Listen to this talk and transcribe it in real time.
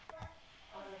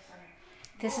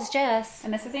This is Jess.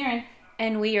 And this is Erin.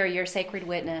 And we are your sacred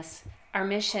witness. Our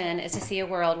mission is to see a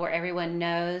world where everyone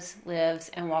knows, lives,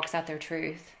 and walks out their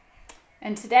truth.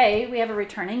 And today we have a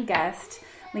returning guest,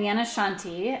 Leanna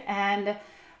Shanti. And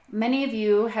many of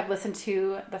you have listened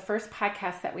to the first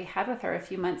podcast that we had with her a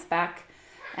few months back.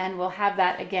 And we'll have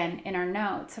that again in our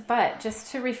notes. But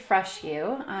just to refresh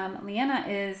you, Leanna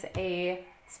is a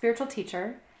spiritual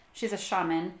teacher. She's a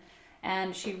shaman.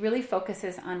 And she really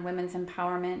focuses on women's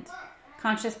empowerment,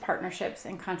 conscious partnerships,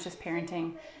 and conscious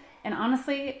parenting. And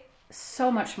honestly,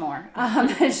 so much more.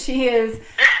 She is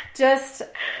just,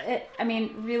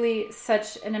 really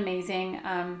such an amazing,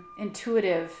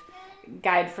 intuitive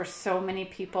guide for so many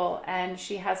people. And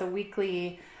she has a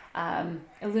weekly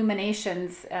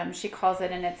illuminations, she calls it,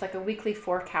 and it's like a weekly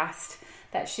forecast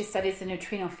that she studies the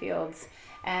neutrino fields.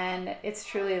 And it's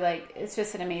truly it's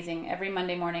just an amazing, every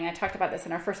Monday morning, I talked about this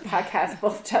in our first podcast,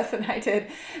 both Jess and I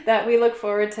did, that we look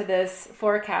forward to this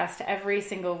forecast every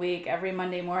single week, every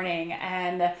Monday morning.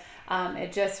 And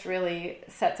it just really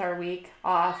sets our week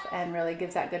off and really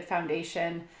gives that good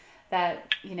foundation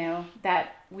that,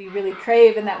 that we really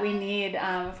crave and that we need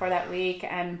for that week.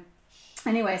 And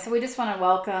anyway, so we just want to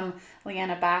welcome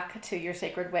Leanna back to Your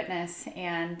Sacred Witness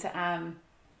and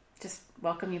just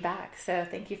welcome you back. So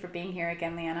thank you for being here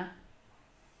again, Leanna.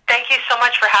 Thank you so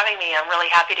much for having me. I'm really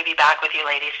happy to be back with you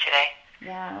ladies today.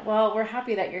 Yeah, well, we're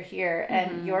happy that you're here.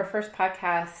 And your first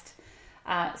podcast,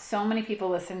 so many people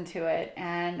listened to it.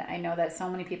 And I know that so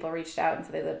many people reached out and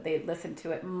said they listened to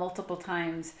it multiple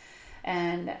times.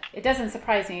 And it doesn't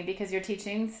surprise me because your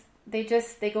teachings, they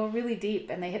go really deep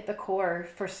and they hit the core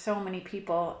for so many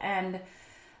people. And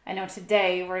I know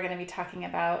today we're going to be talking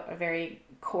about a very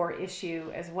core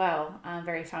issue as well,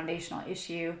 very foundational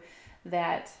issue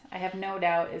that I have no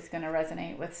doubt is going to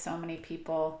resonate with so many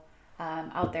people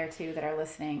out there too that are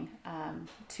listening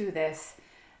to this.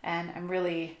 And I'm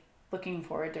really looking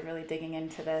forward to really digging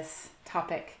into this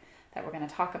topic that we're going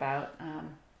to talk about,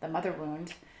 the mother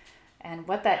wound, and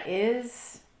what that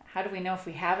is. How do we know if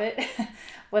we have it,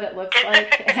 what it looks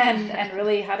like, and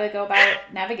really how to go about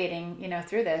navigating,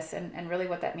 through this and really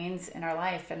what that means in our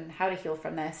life and how to heal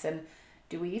from this. And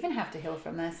do we even have to heal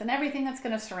from this and everything that's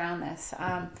going to surround this?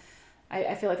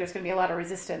 I feel like there's going to be a lot of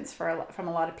resistance from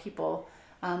a lot of people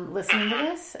listening to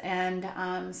this.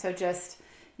 And so just,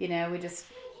 we just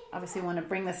obviously want to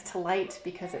bring this to light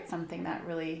because it's something that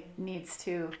really needs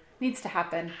to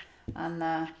happen on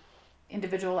the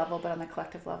individual level, but on the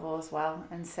collective level as well.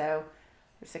 And so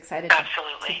we're just excited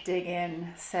to dig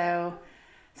in. So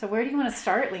where do you want to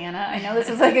start, Leanna? I know this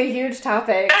is like a huge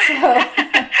topic. So.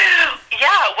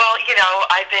 Yeah, well,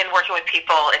 I've been working with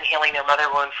people and healing their mother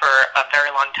wound for a very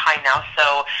long time now.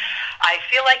 So I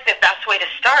feel like the best way to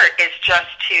start is just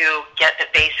to get the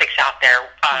basics out there,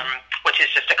 which is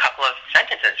just a couple of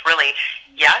sentences. Really,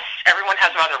 yes, everyone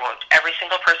has mother wound. Every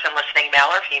single person listening, male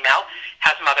or female,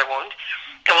 has mother wound.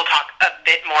 And we'll talk a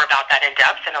bit more about that in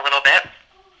depth in a little bit.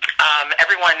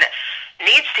 Everyone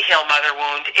needs to heal mother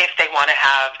wound if they want to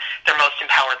have their most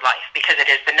empowered life, because it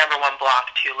is the number one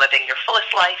block to living your fullest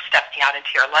life, stepping out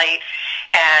into your light,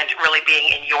 and really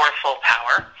being in your full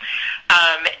power.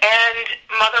 And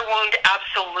mother wound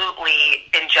absolutely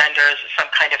engenders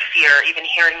some kind of fear, even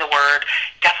hearing the word,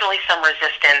 definitely some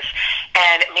resistance.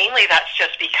 And mainly that's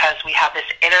just because we have this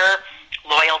inner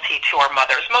loyalty to our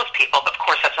mothers. Most people, but of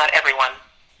course that's not everyone.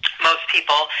 Most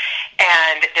people,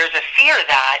 and there's a fear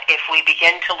that if we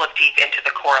begin to look deep into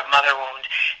the core of mother wound,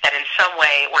 that in some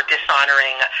way we're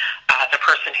dishonoring the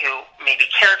person who maybe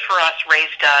cared for us,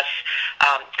 raised us,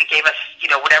 gave us,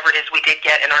 whatever it is we did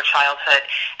get in our childhood.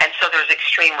 And so there's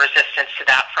extreme resistance to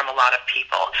that from a lot of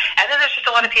people. And then there's just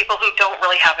a lot of people who don't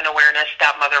really have an awareness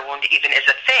that mother wound even is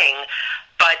a thing.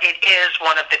 But it is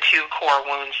one of the two core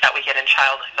wounds that we get in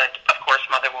childhood, of course,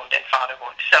 mother wound and father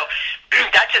wound. So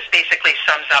that just basically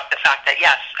sums up the fact that,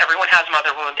 yes, everyone has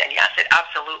mother wound, and yes, it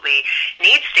absolutely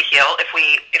needs to heal if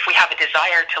we have a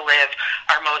desire to live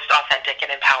our most authentic and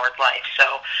empowered life. So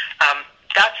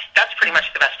that's pretty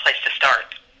much the best place to start.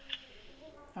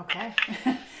 Okay.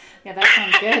 Yeah, that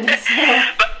sounds good.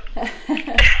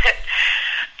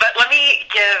 But let me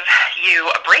give you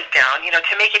a breakdown,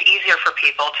 to make it easier for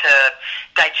people to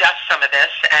digest some of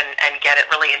this and get it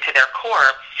really into their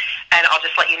core. And I'll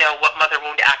just let you know what mother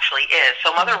wound actually is.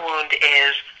 So mother wound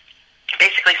is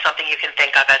basically something you can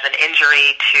think of as an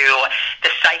injury to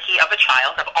the psyche of a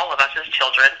child, of all of us as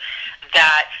children,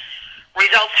 that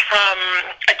results from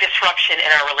a disruption in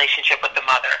our relationship with the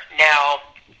mother. Now,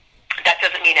 that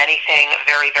doesn't mean anything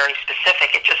very, very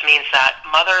specific. It just means that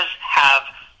mothers have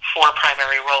four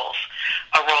primary roles: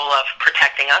 a role of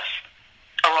protecting us,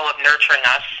 a role of nurturing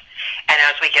us, And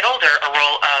as we get older, a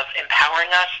role of empowering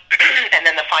us, and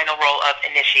then the final role of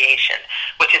initiation,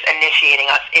 which is initiating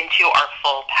us into our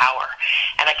full power.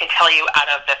 And I can tell you,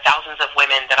 out of the thousands of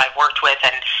women that I've worked with,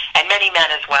 and many men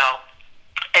as well,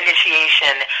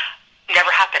 initiation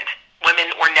never happened. Women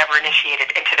were never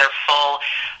initiated into their full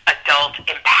adult,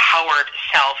 empowered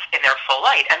self in their full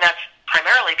light. And that's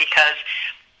primarily because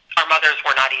our mothers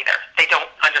were not either. They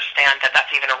don't understand that that's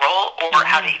even a role or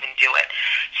how to even do it.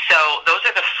 So those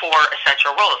are the 4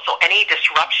 essential roles. So any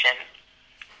disruption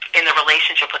in the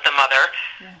relationship with the mother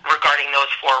regarding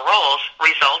those 4 roles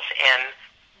results in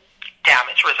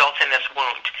damage, results in this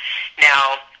wound.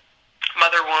 Now,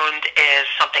 mother wound is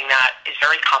something that is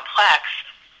very complex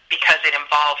because it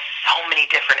involves so many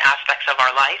different aspects of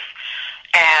our life,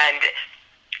 and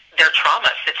they're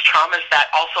traumas. It's traumas that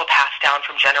also pass down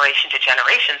from generation to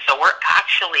generation. So we're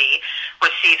actually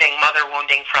receiving mother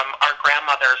wounding from our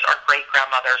grandmothers, our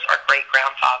great-grandmothers, our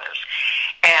great-grandfathers.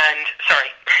 And,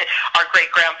 our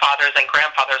great-grandfathers and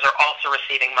grandfathers are also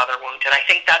receiving mother wound. And I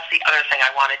think that's the other thing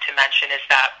I wanted to mention, is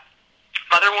that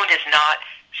mother wound is not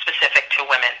specific to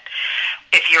women.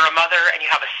 If you're a mother and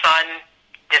you have a son,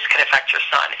 this could affect your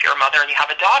son. If you're a mother and you have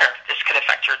a daughter, this could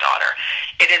affect your daughter.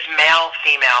 It is male,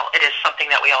 female. It is something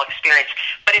that we all experience.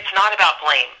 But it's not about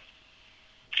blame.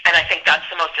 And I think that's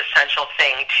the most essential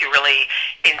thing to really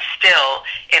instill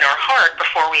in our heart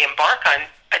before we embark on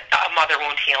a mother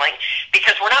wound healing,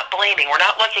 because we're not blaming. We're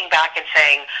not looking back and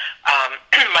saying,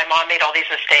 my mom made all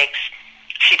these mistakes.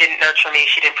 She didn't nurture me,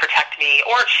 she didn't protect me,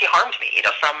 or she harmed me. You know,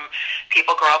 some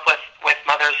people grow up with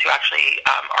mothers who actually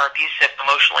are abusive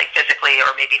emotionally, physically,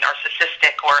 or maybe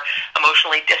narcissistic, or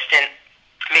emotionally distant,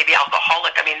 maybe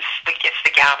alcoholic. I mean, it's the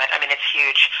gamut. I mean, it's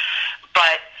huge.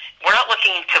 But we're not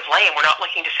looking to blame. We're not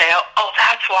looking to say, oh,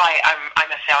 that's why I'm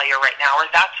a failure right now, or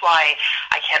that's why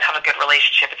I can't have a good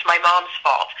relationship. It's my mom's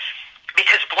fault.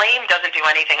 Because blame doesn't do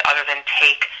anything other than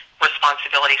take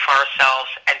responsibility for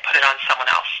ourselves and put it on someone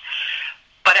else.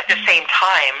 But at the same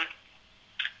time,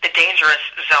 the dangerous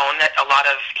zone that a lot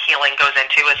of healing goes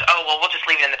into is, we'll just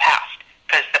leave it in the past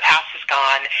because the past is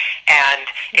gone and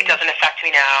it doesn't affect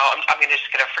me now. I'm just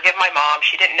going to forgive my mom.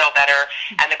 She didn't know better.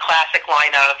 And the classic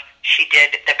line of, she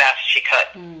did the best she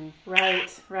could. Right.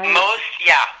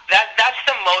 That's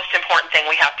the most important thing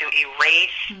we have to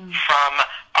erase from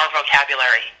our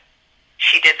vocabulary.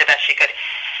 She did the best she could.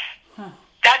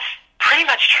 That's pretty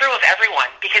much true of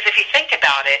everyone, because if you think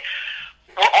about it,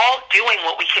 we're all doing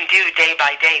what we can do day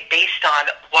by day based on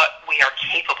what we are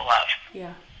capable of.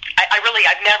 Yeah.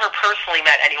 I've never personally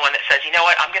met anyone that says, you know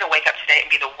what, I'm going to wake up today and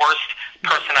be the worst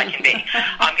person I can be.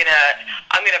 I'm going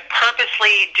to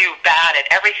purposely do bad at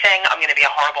everything. I'm going to be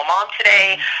a horrible mom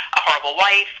today, a horrible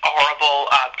wife, a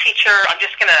horrible teacher. I'm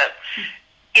just going to,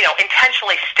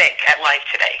 intentionally stink at life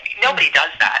today. Nobody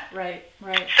does that. Right.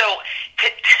 So,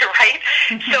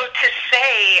 So to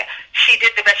say she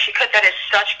did the best she could, that is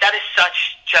such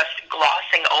just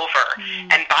glossing over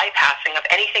and bypassing of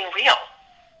anything real.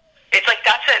 It's like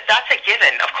that's a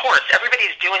given. Of course,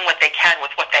 everybody's doing what they can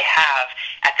with what they have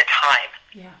at the time.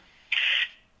 Yeah.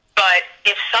 But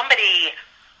if somebody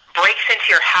breaks into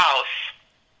your house,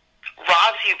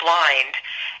 robs you blind,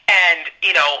 and,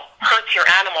 hurts your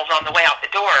animals on the way out the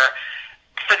door,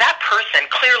 for that person,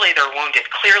 clearly they're wounded.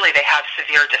 Clearly they have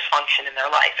severe dysfunction in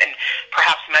their life and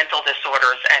perhaps mental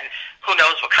disorders and who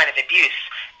knows what kind of abuse.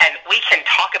 And we can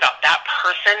talk about that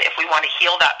person. If we want to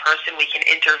heal that person, we can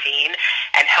intervene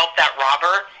and help that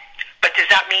robber. But does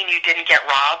that mean you didn't get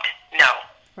robbed? No.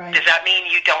 Right. Does that mean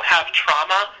you don't have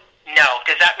trauma? No.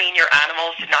 Does that mean your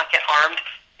animals did not get harmed?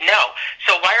 No.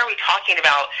 So why are we talking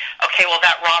about, okay, well,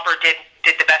 that robber did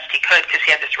the best he could because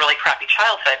he had this really crappy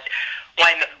childhood,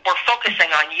 when we're focusing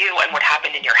on you and what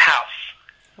happened in your house?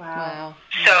 Wow.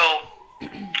 So,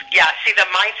 see, the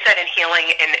mindset and healing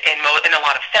in a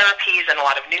lot of therapies and a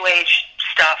lot of New Age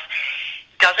stuff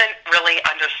doesn't really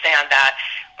understand that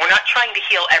we're not trying to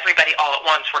heal everybody all at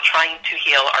once. We're trying to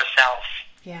heal ourselves.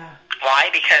 Yeah.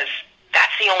 Why? Because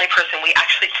that's the only person we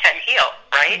actually can heal,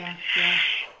 right? Yeah.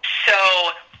 So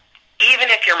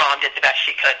even if your mom did the best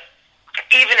she could,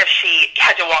 even if she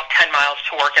had to walk 10 miles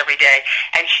to work every day,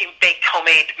 and she baked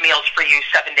homemade meals for you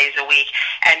 7 days a week,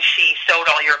 and she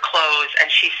sewed all your clothes, and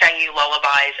she sang you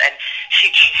lullabies, and she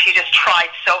just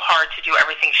tried so hard to do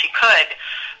everything she could,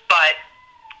 but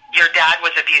your dad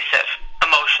was abusive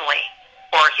emotionally,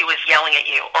 or he was yelling at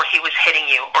you, or he was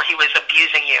hitting you, or he was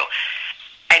abusing you,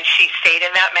 and she stayed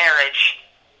in that marriage.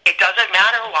 It doesn't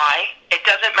matter why. It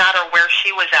doesn't matter where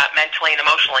she was at mentally and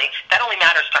emotionally. That only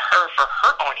matters to her for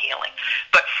her own healing.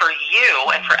 But for you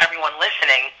and for everyone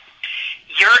listening,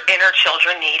 your inner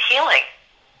children need healing.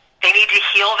 They need to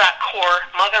heal that core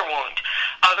mother wound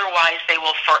Otherwise, they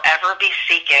will forever be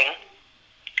seeking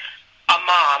a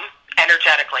mom,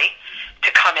 energetically, to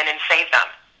come in and save them,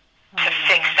 to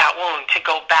fix that wound, to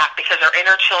go back, because our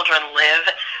inner children live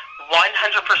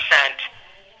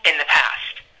 100% in the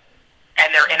past, and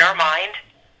they're in our mind,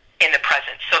 in the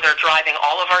present. So they're driving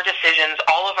all of our decisions,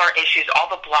 all of our issues, all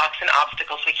the blocks and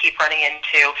obstacles we keep running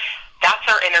into. That's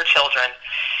our inner children,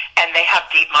 and they have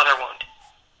deep mother wound.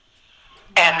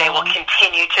 And they will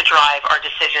continue to drive our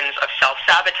decisions of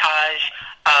self-sabotage,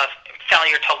 of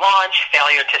failure to launch,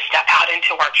 failure to step out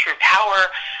into our true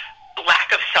power,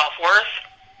 lack of self-worth.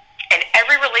 And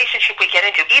every relationship we get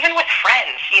into, even with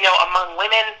friends, among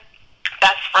women,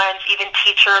 best friends, even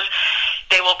teachers,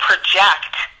 they will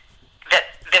project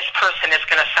that this person is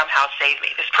going to somehow save me.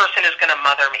 This person is going to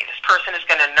mother me. This person is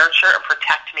going to nurture and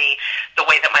protect me the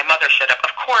way that my mother should have.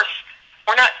 Of course,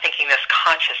 we're not thinking this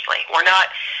consciously. We're not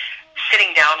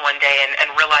sitting down one day and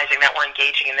realizing that we're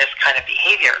engaging in this kind of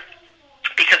behavior,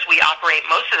 because we operate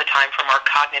most of the time from our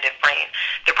cognitive brain,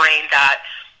 the brain that,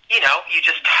 you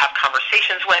just have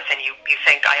conversations with, and you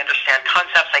think, I understand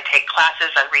concepts, I take classes,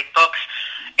 I read books,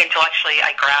 intellectually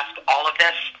I grasp all of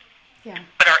this. Yeah.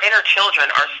 But our inner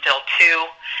children are still 2,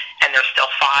 and they're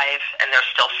still 5, and they're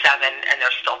still 7, and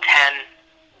they're still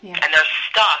 10. Yeah. And they're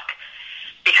stuck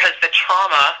because the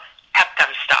trauma kept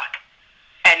them stuck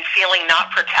and feeling not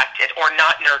protected or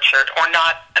not nurtured or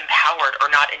not empowered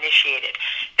or not initiated.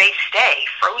 They stay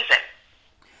frozen.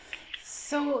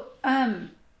 So,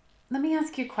 let me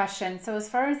ask you a question. So as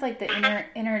far as like the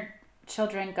inner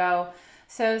children go,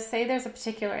 so say there's a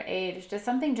particular age, does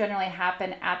something generally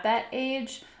happen at that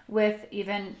age with,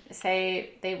 even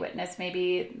say they witness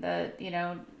maybe the,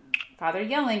 father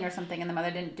yelling or something and the mother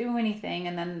didn't do anything,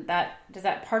 and then does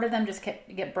that part of them just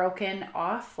get broken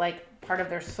off, like part of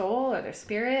their soul or their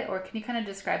spirit? Or can you kind of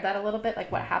describe that a little bit,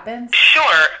 like what happens?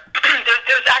 Sure.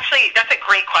 There's actually, that's a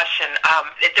great question.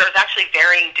 There's actually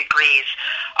varying degrees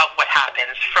of what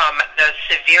happens, from the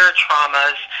severe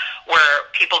traumas where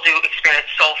people do experience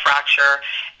soul fracture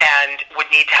and would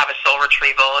need to have a soul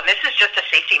retrieval. And this is just a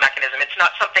safety mechanism. It's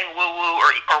not something woo-woo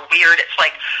or weird. It's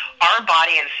like our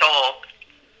body and soul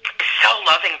is so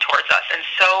loving towards us and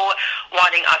so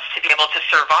wanting us to be able to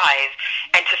survive.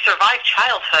 And to survive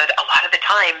childhood, a lot of the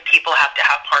time people have to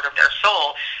have part of their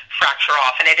soul fracture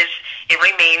off, and it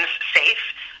remains safe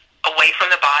away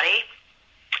from the body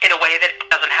in a way that it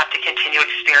doesn't have to continue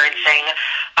experiencing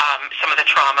some of the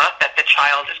trauma that the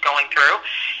child is going through.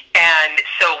 And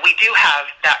so we do have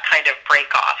that kind of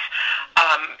break-off.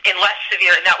 In less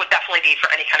severe, and that would definitely be for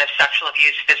any kind of sexual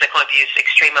abuse, physical abuse,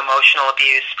 extreme emotional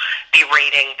abuse,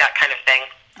 berating, that kind of thing.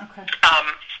 Okay.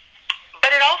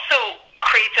 But it also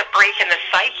creates a break in the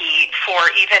psyche for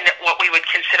even what we would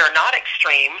consider not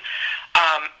extreme.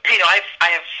 I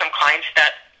have some clients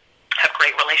that have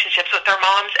great relationships with their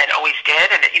moms and always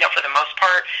did, and for the most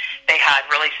part they had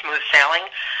really smooth sailing.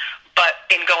 But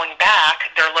in going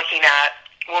back, they're looking at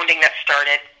wounding that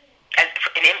started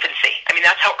in infancy. I mean,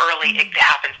 that's how early it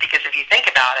happens, because if you think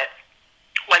about it,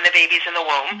 when the baby's in the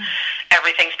womb,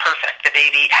 everything's perfect. The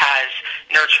baby has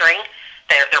nurturing,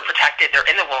 they're protected, they're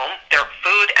in the womb, their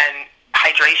food and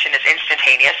hydration is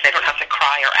instantaneous. They don't have to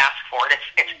cry or ask for it.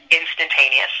 It's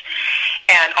instantaneous.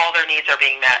 And all their needs are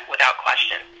being met without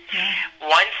question. Yeah.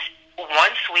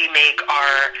 Once we make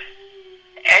our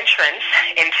entrance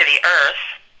into the earth,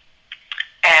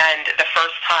 and the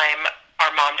first time our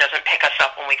mom doesn't pick us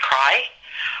up when we cry,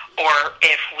 or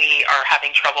if we are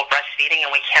having trouble breastfeeding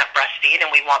and we can't breastfeed and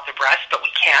we want the breast but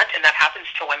we can't, and that happens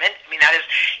to women. I mean, that is,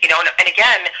 and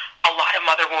again, a lot of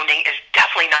mother wounding is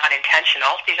definitely not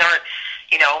intentional. These aren't,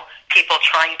 people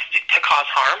trying to cause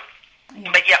harm.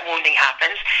 Yeah. But yet wounding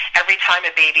happens. Every time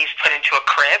a baby's put into a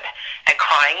crib and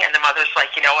crying, and the mother's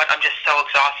like, you know what, I'm just so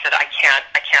exhausted, I can't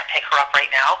pick her up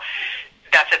right now.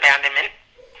 That's abandonment,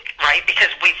 right?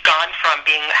 Because we've gone from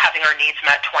having our needs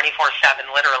met 24/7,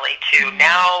 literally, to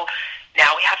now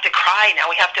we have to cry.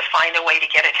 Now we have to find a way to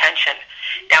get attention.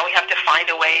 Now we have to find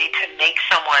a way to make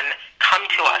someone come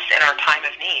to us in our time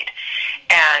of need.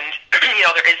 And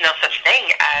there is no such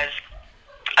thing as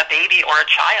a baby or a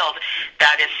child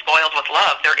that is spoiled with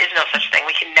love. There is no such thing.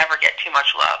 We can never get too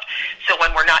much love. So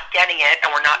when we're not getting it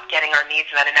and we're not getting our needs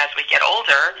met, and as we get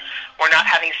older, we're not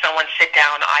having someone sit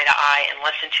down eye to eye and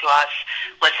listen to us,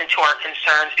 listen to our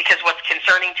concerns, because what's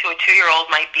concerning to a 2-year-old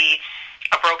might be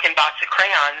a broken box of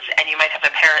crayons, and you might have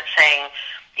a parent saying,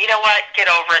 you know what,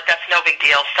 get over it, that's no big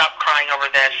deal, stop crying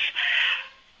over this.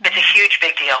 It's a huge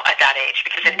big deal at that age,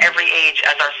 because at every age,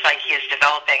 as our psyche is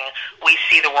developing, we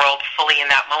see the world fully in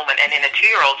that moment. And in a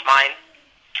 2-year-old's mind,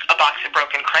 a box of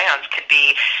broken crayons could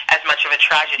be as much of a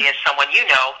tragedy as someone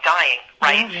dying,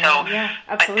 right? Yeah,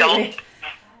 absolutely.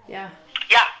 Yeah.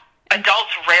 Yeah.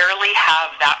 Adults rarely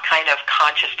have that kind of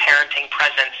conscious parenting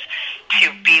presence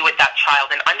to be with that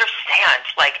child and understand,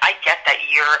 like, I get that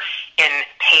you're in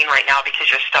pain right now because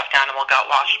your stuffed animal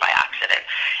got washed by accident,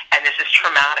 and this is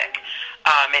traumatic.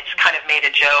 It's kind of made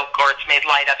a joke or it's made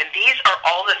light of, and these are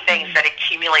all the things that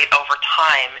accumulate over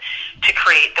time to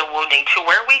create the wounding to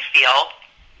where we feel,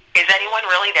 is anyone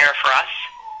really there for us?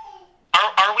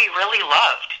 Are we really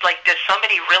loved? Like, does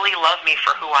somebody really love me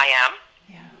for who I am?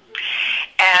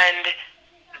 And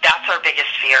that's our biggest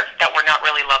fear, that we're not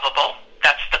really lovable.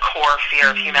 That's the core fear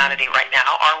of humanity right now.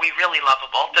 Are we really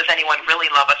lovable? Does anyone really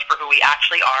love us for who we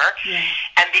actually are? Yeah.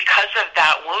 And because of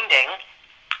that wounding,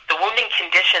 the wounding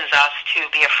conditions us to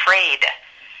be afraid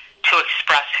to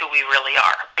express who we really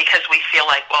are, because we feel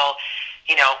like, well,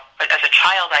 you know, as a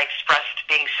child I expressed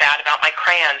being sad about my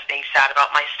crayons, being sad about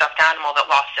my stuffed animal that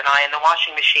lost an eye in the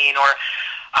washing machine, or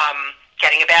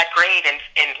getting a bad grade in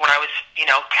when I was, 10.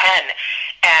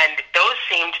 And those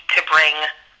seemed to bring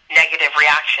negative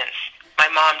reactions. My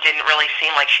mom didn't really seem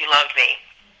like she loved me.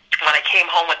 When I came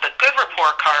home with the good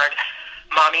report card,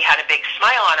 Mommy had a big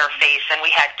smile on her face, and we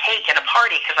had cake and a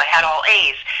party because I had all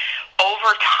A's.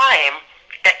 Over time,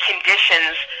 that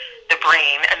conditions the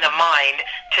brain and the mind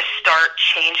to start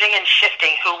changing and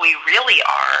shifting who we really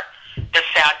are, the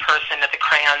sad person of the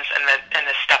crayons and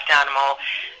the stuffed animal,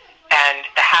 and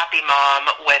the happy mom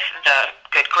with the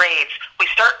good grades. We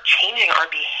start changing our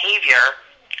behavior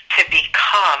to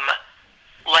become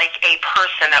like a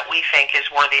person that we think is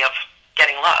worthy of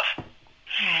getting love.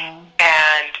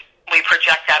 And we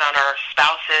project that on our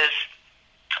spouses,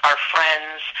 our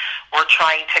friends. We're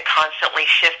trying to constantly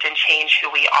shift and change who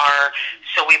we are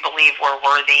so we believe we're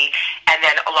worthy. And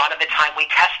then a lot of the time we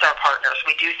test our partners.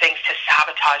 We do things to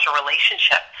sabotage a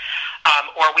relationship.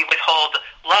 Or we withhold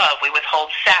love, we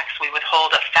withhold sex, we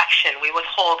withhold affection, we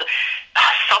withhold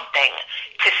something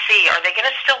to see, are they going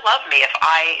to still love me if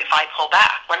I pull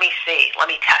back? Let me see, let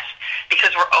me test.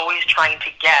 Because we're always trying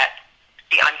to get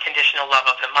the unconditional love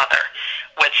of the mother,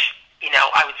 which,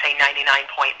 I would say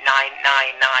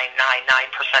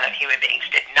 99.99999% of human beings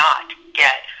did not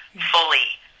get fully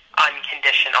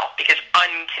unconditional, because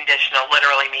unconditional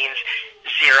literally means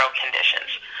zero conditions.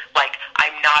 Like,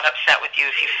 I'm not upset with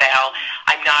you if you fail.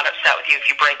 I'm not upset with you if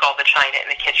you break all the china in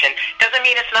the kitchen. Doesn't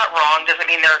mean it's not wrong. Doesn't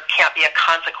mean there can't be a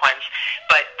consequence.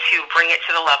 But to bring it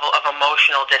to the level of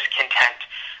emotional discontent,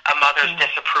 a mother's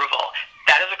disapproval,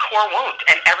 that is a core wound,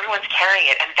 and everyone's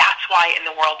carrying it. And that's why in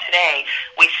the world today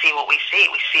we see what we see.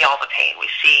 We see all the pain.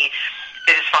 We see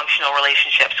the dysfunctional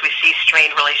relationships. We see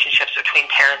strained relationships between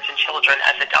parents and children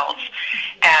as adults.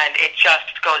 And it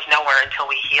just goes nowhere until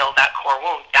we heal that core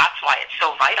wound. That's why it's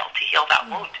so vital to heal that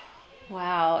wound.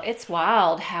 Wow, it's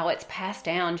wild how it's passed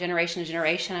down generation to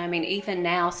generation. I mean, even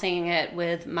now seeing it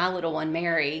with my little one,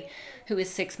 Mary, who is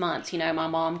 6 months, my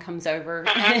mom comes over,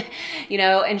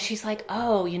 and she's like,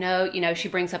 oh, she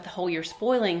brings up the whole, you're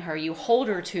spoiling her. You hold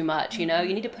her too much, you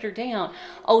need to put her down.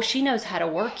 Oh, she knows how to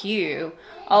work you.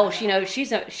 Oh,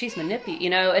 she's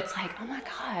manipulating, it's like, oh my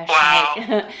gosh. Wow.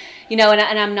 Like,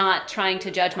 and I'm not trying to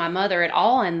judge my mother at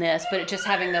all in this, but just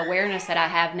having the awareness that I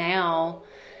have now,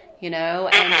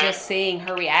 and just seeing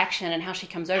her reaction and how she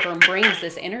comes over and brings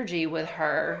this energy with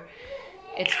her.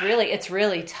 It's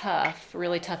really tough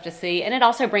to see. And it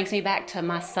also brings me back to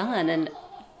my son and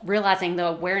realizing the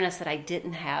awareness that I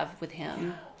didn't have with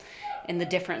him and the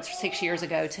difference 6 years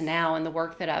ago to now and the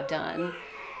work that I've done.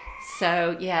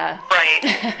 So, yeah.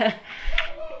 Right.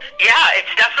 Yeah,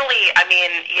 it's definitely,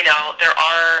 there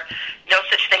are no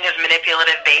such thing as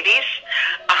manipulative babies.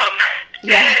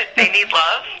 They need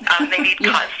love. They need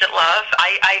constant love.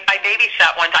 I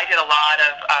babysat once. I did a lot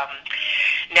of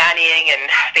nannying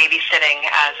and babysitting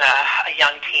as a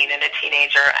young teen and a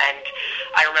teenager. And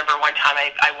I remember one time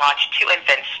I watched two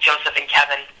infants, Joseph and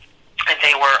Kevin, and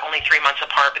they were only 3 months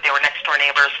apart, but they were next door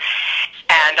neighbors.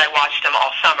 And I watched them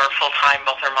all summer full-time.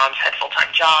 Both their moms had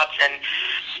full-time jobs. And,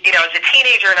 as a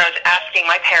teenager, and I was asking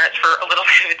my parents for a little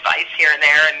bit of advice here and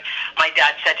there, and my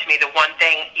dad said to me, the one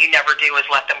thing you never do is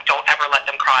don't ever let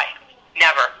them cry.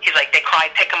 Never. He's like, they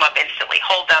cry, pick them up instantly.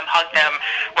 Hold them, hug them,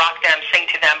 rock them, sing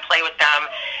to them, play with them.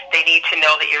 They need to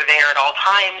know that you're there at all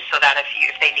times so that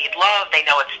if they need love, they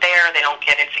know it's there. They don't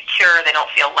get insecure. They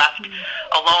don't feel left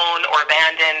alone or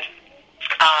abandoned.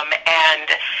 And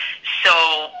so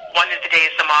one of the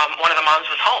days one of the moms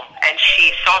was home, and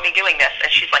she saw me doing this,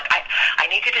 and she's like, I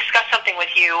need to discuss something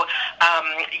with you.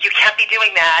 You can't be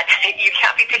doing that. You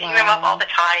can't be picking them up all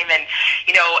the time. And,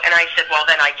 and I said, well,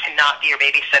 then I cannot be your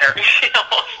babysitter. She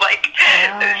almost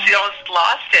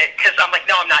lost it, because I'm like,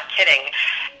 no, I'm not kidding.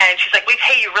 And she's like, we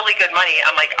pay you really good money.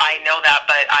 I'm like, I know that,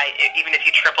 but even if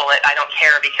you triple it, I don't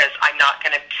care because I'm not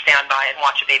going to stand by and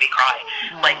watch a baby cry.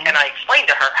 Wow. Like, and I explained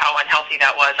to her how unhealthy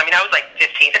that was. I mean, I was like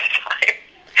 15 at the time.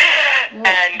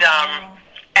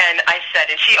 And I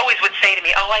said, and she always would say to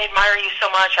me, oh, I admire you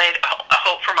so much. I had a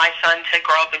hope for my son to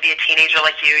grow up and be a teenager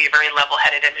like you. You're very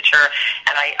level-headed and mature.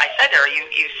 And I said to her,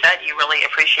 you said you really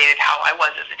appreciated how I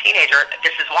was as a teenager.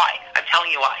 This is why. I'm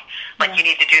telling you why. Like, you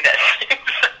need to do this.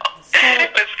 So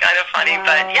it was kind of funny.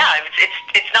 Wow. But, yeah,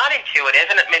 it's not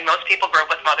intuitive. And I mean, most people grew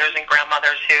up with mothers and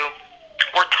grandmothers who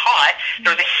were taught.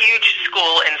 There was a huge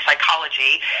school in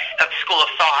psychology, a school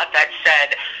of thought that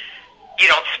said, you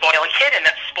don't spoil a kid, and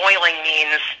that spoiling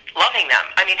means loving them.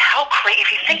 I mean, how crazy, if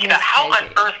you think about how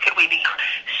on earth could we be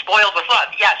spoiled with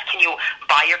love? Yes, can you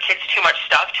buy your kids too much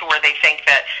stuff to where they think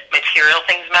that material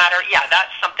things matter? Yeah, that's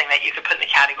something that you could put in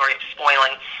the category of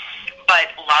spoiling.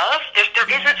 But love, there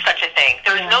isn't such a thing.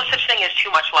 There is no such thing as too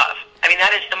much love. I mean,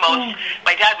 that is the most,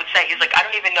 my dad would say, he's like, I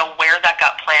don't even know where that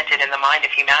got planted in the mind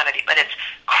of humanity, but it's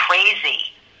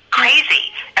crazy. Crazy.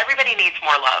 Everybody needs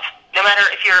more love. No matter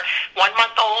if you're 1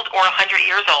 month old or 100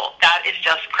 years old, that is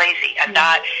just crazy. And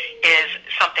that is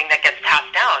something that gets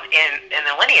passed down in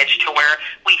the lineage to where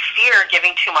we fear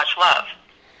giving too much love.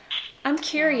 I'm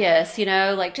curious,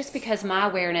 like just because my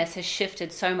awareness has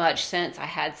shifted so much since I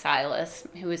had Silas,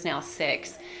 who is now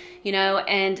 6,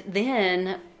 and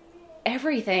then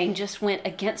everything just went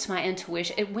against my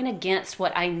intuition. It went against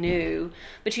what I knew.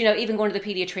 But, even going to the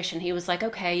pediatrician, he was like,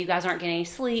 okay, you guys aren't getting any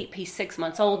sleep. He's 6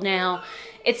 months old now.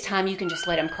 It's time you can just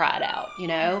let him cry it out,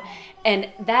 And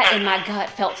that in my gut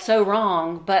felt so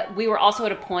wrong. But we were also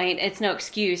at a point, it's no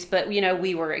excuse, but,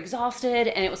 we were exhausted.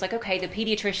 And it was like, okay, the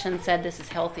pediatrician said this is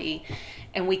healthy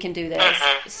and we can do this.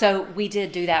 So we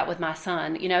did do that with my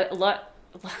son.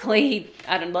 Luckily,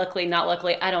 not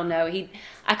luckily, I don't know.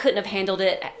 I couldn't have handled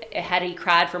it had he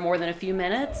cried for more than a few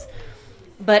minutes.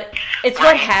 But it's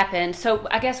what happened. So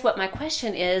I guess what my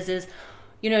question is,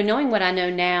 knowing what I know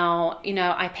now,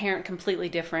 I parent completely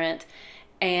different,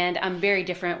 and I'm very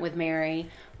different with Mary.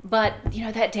 But,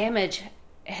 that damage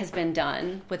has been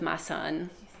done with my son.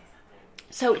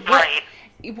 So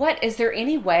what is there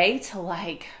any way to,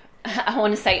 I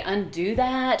want to say undo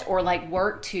that or,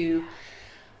 work to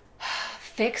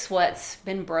fix what's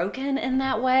been broken in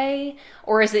that way?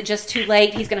 Or is it just too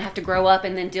late? He's going to have to grow up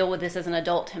and then deal with this as an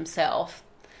adult himself.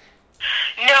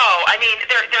 No, I mean,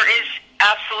 there is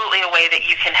absolutely a way that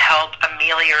you can help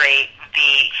ameliorate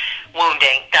the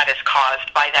wounding that is caused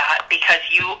by that, because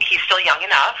he's still young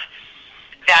enough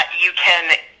that you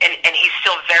can, and he's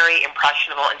still very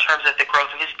impressionable in terms of the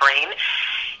growth of his brain.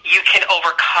 You can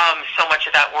overcome so much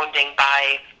of that wounding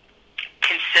by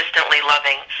consistently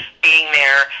loving, being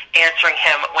there, answering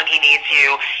him when he needs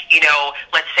you.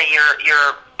 Let's say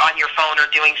you're on your phone or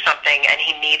doing something and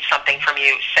he needs something from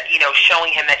you, showing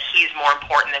him that he's more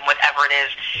important than whatever it is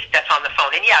that's on the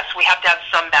phone. And yes, we have to have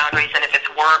some boundaries, and if it's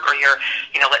work or you're,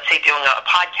 let's say doing a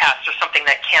podcast or something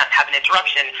that can't have an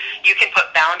interruption, you can put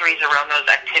boundaries around those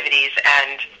activities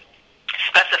and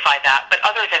specify that. But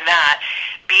other than that,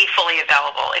 be fully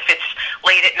available. If it's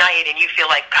late at night and you feel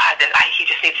like, God, he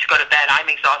just needs to go to bed, I'm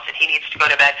exhausted, he needs to go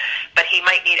to bed, but he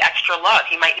might need extra love,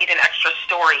 he might need an extra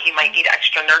story, he might need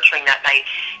extra nurturing that night,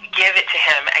 give it to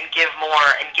him and give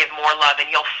more love. And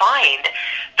you'll find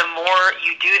the more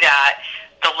you do that,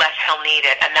 the less he'll need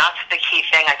it. And that's the key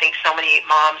thing. I think so many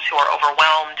moms who are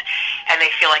overwhelmed and they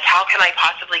feel like, how can I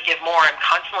possibly give more? I'm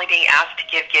constantly being asked to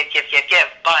give.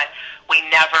 But we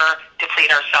never deplete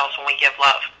ourselves when we give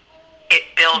love. It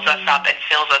builds us up and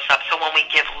fills us up. So when we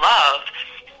give love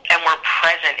and we're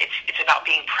present, it's about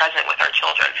being present with our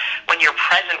children. When you're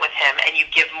present with him and you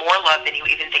give more love than you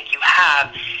even think you have,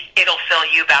 it'll fill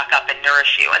you back up and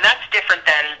nourish you. And that's different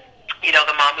than,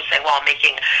 the mom who's saying, well, I'm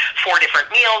making 4 different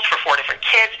meals for 4 different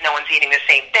kids. No one's eating the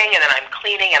same thing. And then I'm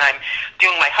cleaning and I'm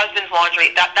doing my husband's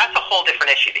laundry. That's a whole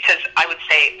different issue, because I would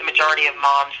say the majority of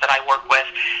moms that I work with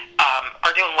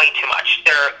are doing way too much.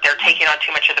 They're taking on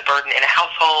too much of the burden in a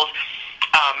household.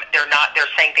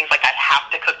 They're saying things like, I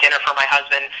have to cook dinner for my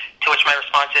husband, to which my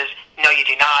response is, no, you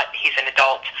do not. He's an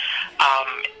adult.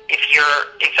 If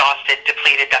you're exhausted,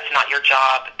 depleted, that's not your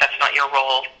job. That's not your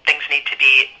role. Things need to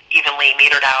be evenly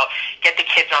metered out. Get the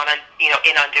kids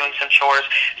in on doing some chores.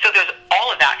 So there's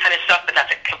all of that kind of stuff, but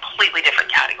that's a completely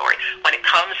different category. When it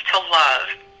comes to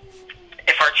love,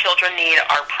 if our children need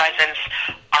our presence,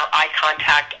 our eye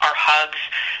contact, our hugs,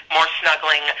 more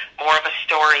snuggling, more of a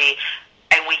story,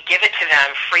 and we give it to them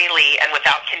freely and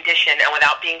without condition and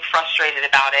without being frustrated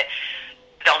about it,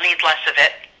 they'll need less of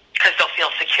it because they'll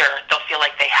feel secure. They'll feel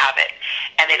like they have it,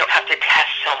 and they don't have to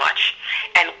test so much.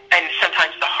 And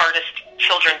sometimes the hardest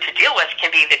children to deal with can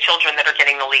be the children that are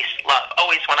getting the least love.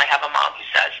 Always when I have a mom who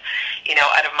says,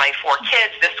 out of my 4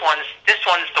 kids, this one's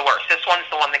the worst. This one's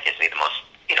the one that gives me the most,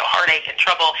 heartache and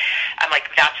trouble. I'm like,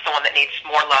 that's the one that needs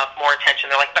more love, more attention.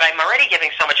 They're like, but I'm already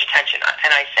giving so much attention.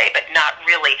 And I say, but not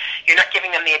really. You're not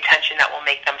giving them the attention that will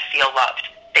make them feel loved.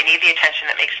 They need the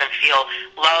attention that makes them feel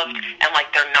loved and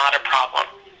like they're not a problem.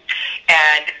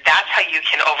 And that's how you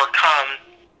can overcome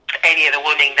any of the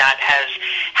wounding that has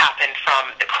happened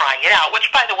from the crying it out,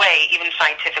 which, by the way, even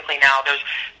scientifically now, there's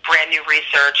brand new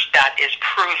research that is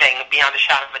proving beyond a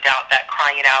shadow of a doubt that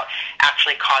crying it out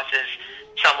actually causes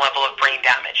some level of brain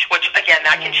damage, which, again,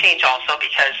 that can change also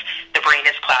because the brain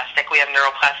is plastic. We have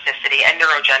neuroplasticity and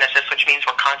neurogenesis, which means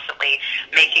we're constantly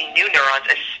making new neurons,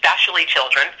 especially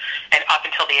children, and up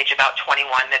until the age of about 21,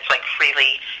 that's like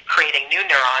freely creating new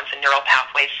neurons and neural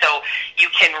pathways. So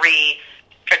you can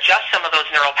adjust some of those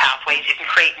neural pathways. You can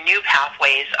create new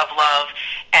pathways of love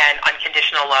and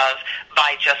unconditional love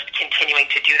by just continuing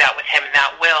to do that with him. And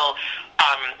that will,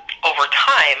 over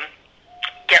time,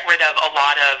 get rid of a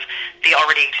lot of the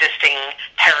already existing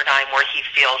paradigm where he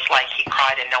feels like he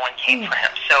cried and no one came for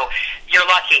him. So you're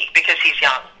lucky because he's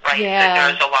young, right?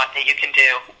 Yeah. There's a lot that you can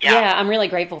do. Yeah, I'm really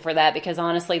grateful for that because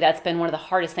honestly, that's been one of the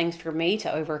hardest things for me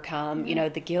to overcome,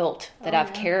 the guilt that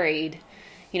I've carried,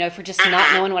 for just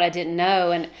not knowing what I didn't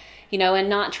know and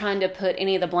not trying to put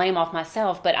any of the blame off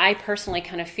myself. But I personally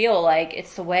kind of feel like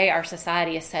it's the way our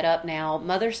society is set up now.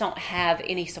 Mothers don't have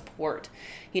any support.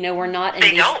 We're not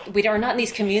in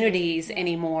these communities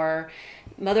anymore.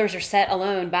 Mothers are set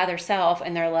alone by themselves,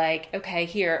 and they're like, okay,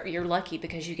 here, you're lucky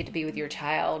because you get to be with your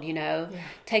child,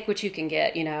 take what you can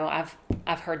get.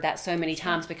 I've heard that so many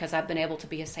times because I've been able to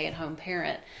be a stay-at-home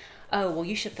parent. Oh, well,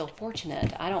 you should feel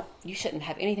fortunate. You shouldn't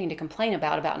have anything to complain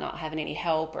about not having any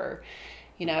help or,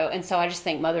 and so I just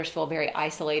think mothers feel very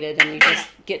isolated and you just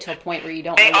get to a point where you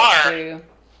don't know what to do.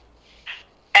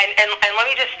 And let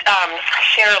me just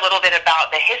share a little bit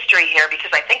about the history here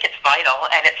because I think it's vital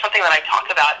and it's something that I talk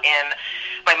about in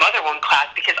my mother wound class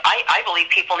because I believe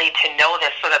people need to know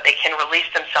this so that they can release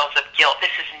themselves of guilt.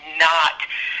 This is not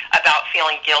about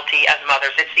feeling guilty as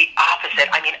mothers. It's the opposite.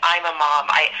 I mean, I'm a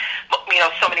mom.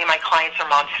 So many of my clients are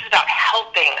moms. This is about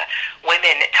helping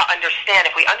women to understand.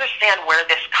 If we understand where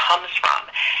this comes from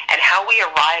and how we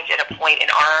arrived at a point in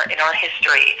our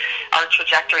history, our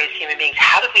trajectory as human beings,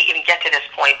 how did we even get to this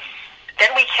point? Then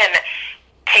we can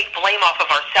take blame off of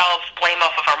ourselves, blame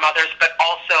off of our mothers, but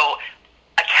also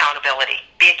accountability.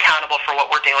 Be accountable for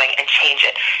what we're doing and change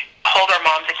it. Hold our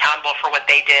moms accountable for what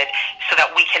they did so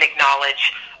that we can acknowledge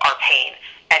our pain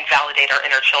and validate our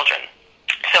inner children.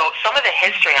 So some of the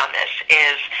history on this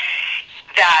is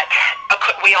that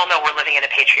we all know we're living in a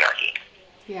patriarchy.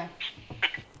 Yeah.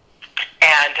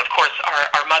 And, of course,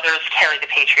 our mothers carry the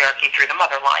patriarchy through the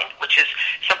mother line, which is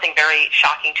something very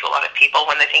shocking to a lot of people.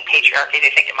 When they think patriarchy,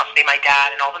 they think it must be my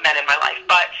dad and all the men in my life.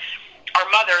 But our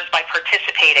mothers, by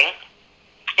participating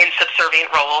in subservient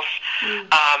roles,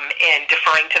 in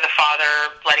deferring to the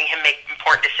father, letting him make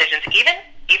important decisions, even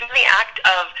the act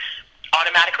of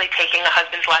automatically taking a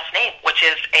husband's last name, which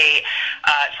is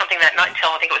something that not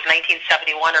until I think it was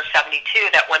 1971 or 72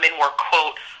 that women were,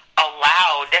 quote,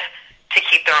 allowed to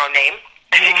keep their own name.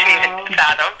 Wow. You can even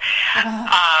fathom.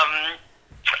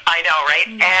 I know, right?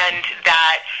 And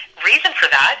that reason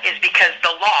for that is because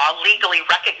the law legally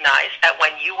recognized that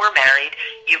when you were married,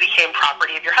 you became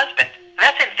property of your husband. And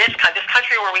that's in this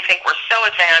country where we think we're so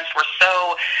advanced, we're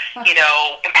so,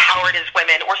 empowered as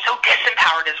women, we're so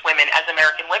disempowered as women, as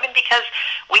American women, because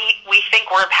we think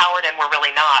we're empowered and we're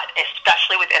really not,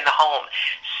 especially within the home.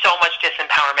 So much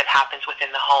disempowerment happens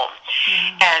within the home.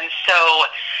 And so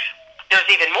there's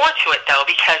even more to it, though,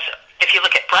 because if you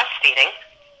look at breastfeeding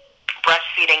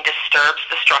disturbs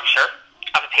the structure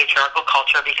of a patriarchal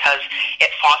culture because it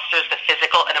fosters the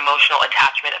physical and emotional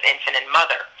attachment of infant and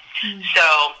mother. So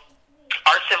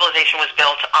our civilization was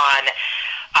built on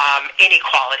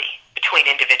inequality between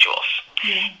individuals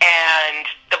and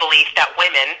the belief that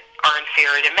women are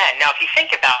inferior to men. Now, if you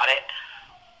think about it,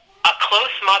 a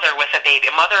close mother with a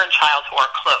baby, a mother and child who are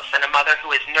close, and a mother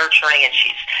who is nurturing and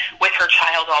she's with her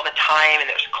child all the time and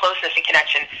there's closeness and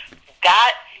connection,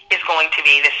 that is going to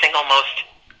be the single most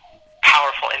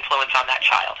powerful influence on that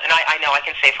child. And I know I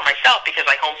can say for myself because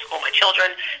I homeschool my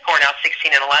children who are now 16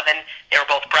 and 11. They were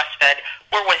both breastfed.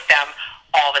 We're with them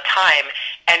all the time.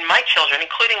 And my children,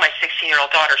 including my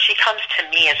 16-year-old daughter, she comes to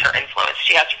me as her influence.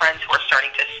 She has friends who are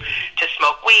starting to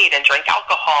smoke weed and drink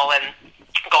alcohol and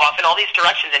go off in all these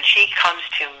directions, and she comes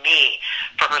to me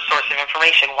for her source of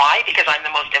information. Why? Because I'm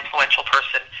the most influential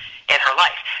person in her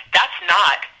life. That's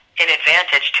not an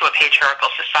advantage to a patriarchal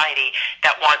society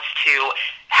that wants to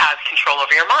have control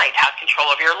over your mind, have control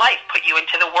over your life, put you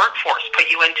into the workforce, put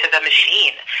you into the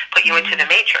machine, put you into the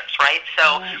matrix, right?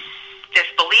 So this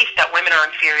belief that women are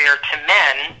inferior to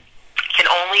men can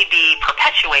only be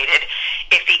perpetuated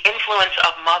if the influence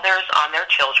of mothers on their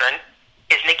children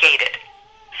is negated.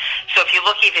 So if you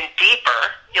look even deeper,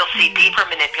 you'll see deeper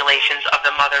manipulations of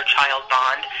the mother-child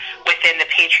bond within the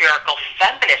patriarchal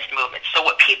feminist movement. So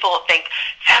what people think,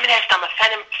 feminist, I'm a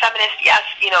feminist, yes,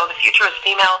 the future is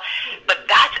female, but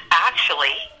that's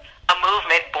actually a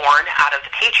movement born out of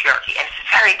the patriarchy, and it's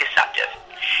very deceptive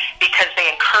because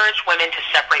they encourage women to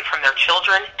separate from their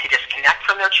children, to disconnect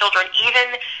from their children,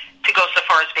 even to go so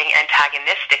far as being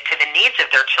antagonistic to the needs of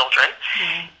their children,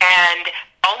 and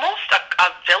almost a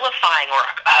vilifying or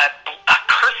a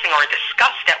cursing or a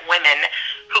disgust at women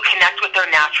who connect with their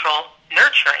natural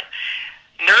nurturing.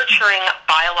 Nurturing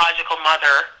biological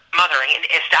mothering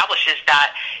establishes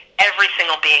that every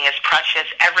single being is precious,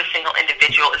 every single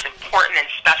individual is important and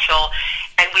special,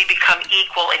 and we become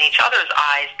equal in each other's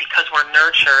eyes because we're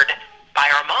nurtured by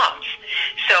our moms.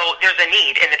 So there's a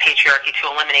need in the patriarchy to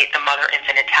eliminate the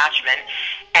mother-infant attachment.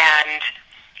 And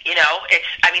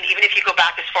even if you go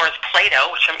back as far as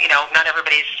Plato, which not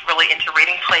everybody's really into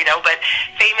reading Plato, but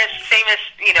famous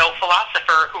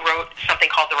philosopher who wrote something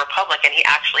called The Republic, and he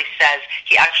actually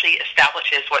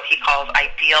establishes what he calls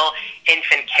ideal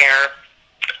infant care,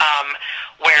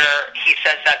 where he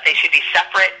says that they should be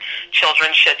separate.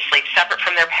 Children should sleep separate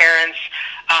from their parents.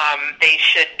 They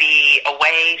should be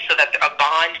away so that a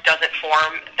bond doesn't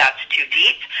form that's too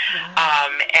deep.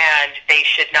 And they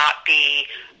should not be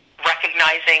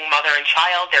recognizing mother and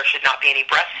child. There should not be any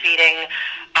breastfeeding.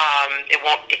 It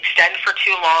won't extend for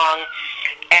too long.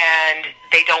 And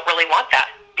they don't really want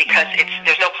that because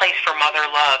there's no place for mother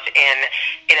love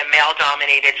in a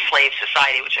male-dominated slave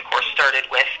society, which of course started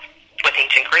with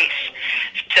ancient Greece.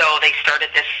 So they started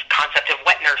this concept of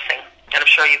wet nursing. And I'm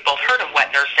sure you've both heard of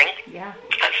wet nursing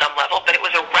at some level, but it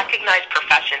was a recognized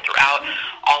profession throughout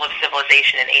all of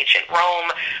civilization in ancient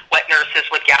Rome. Wet nurses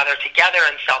would gather together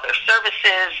and sell their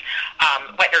services.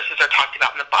 Wet nurses are talked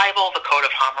about in the Bible, the Code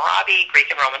of Hammurabi, Greek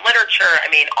and Roman literature,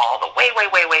 all the way, way,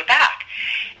 way, way back.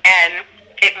 And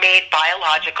it made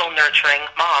biological nurturing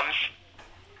moms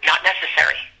not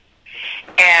necessary.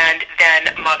 And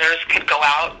then mothers could go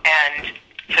out and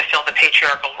fulfill the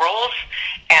patriarchal roles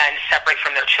and separate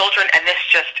from their children, and this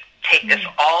just take this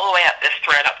all the way up, this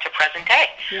thread up to present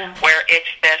day, where it's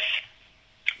this,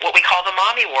 what we call the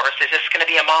mommy wars. Is this going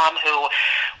to be a mom who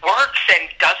works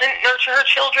and doesn't nurture her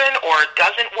children, or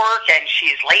doesn't work and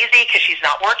she's lazy because she's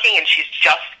not working and she's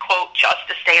just, quote, just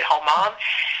a stay-at-home mom?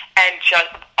 And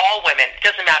just all women, it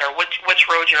doesn't matter which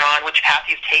road you're on, which path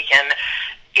you've taken,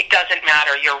 it doesn't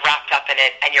matter. You're wrapped up in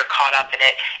it and you're caught up in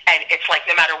it. And it's like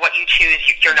no matter what you choose,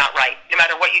 you're not right. No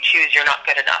matter what you choose, you're not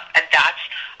good enough. And that's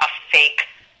a fake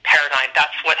paradigm.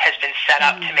 That's what has been set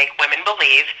up to make women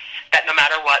believe that no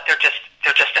matter what, they're just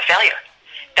a failure.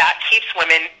 That keeps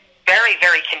women very,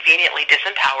 very conveniently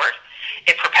disempowered.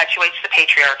 It perpetuates the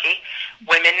patriarchy.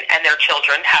 Women and their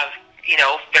children have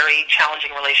very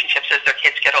challenging relationships as their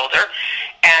kids get older,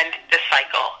 and the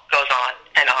cycle goes on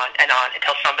and on and on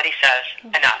until somebody says,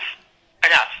 enough,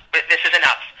 this is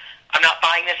enough. I'm not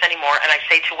buying this anymore. And I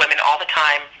say to women all the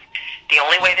time, the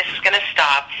only way this is going to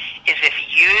stop is if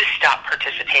you stop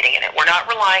participating in it. We're not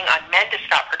relying on men to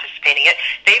stop participating in it.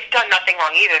 They've done nothing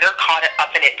wrong either. They're caught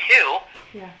up in it too.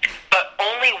 But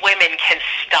only women can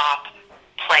stop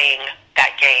playing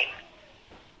that game.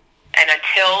 And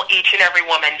until each and every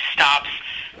woman stops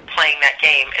playing that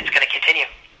game, it's going to continue.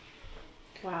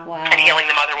 Wow. And healing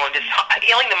the mother wound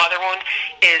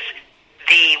is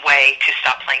the way to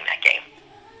stop playing that game.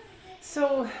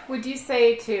 So would you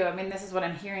say too, this is what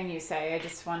I'm hearing you say, I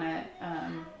just want to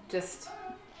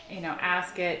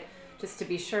ask it just to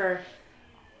be sure,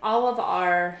 all of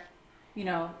our,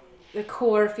 the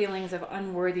core feelings of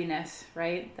unworthiness,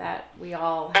 right, that we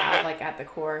all have at the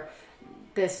core,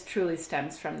 this truly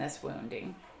stems from this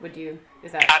wounding.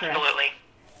 Is that correct?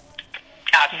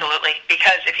 Absolutely.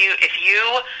 Because if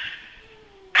you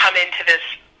come into this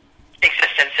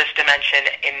existence, this dimension,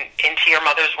 into your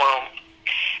mother's womb,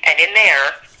 and in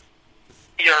there,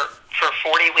 you're for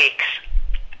 40 weeks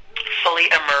fully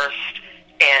immersed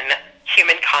in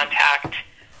human contact,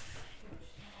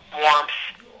 warmth,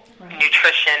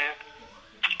 nutrition,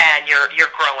 and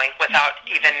you're growing without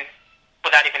even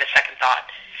a second thought.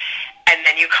 And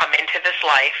then you come into this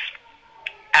life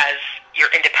as your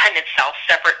independent self,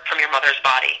 separate from your mother's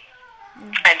body.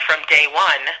 And from day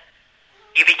one,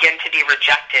 you begin to be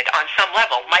rejected on some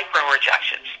level, micro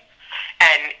rejections.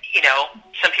 And,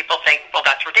 some people think, well,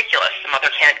 that's ridiculous. The mother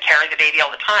can't care baby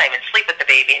all the time and sleep with the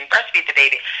baby and breastfeed the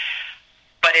baby.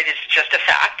 But it is just a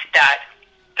fact that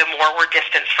the more we're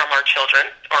distanced from our children,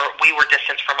 or we were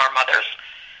distanced from our mothers,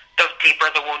 the deeper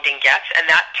the wounding gets, and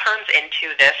that turns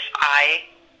into this, I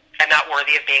am not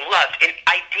worthy of being loved. And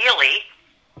ideally,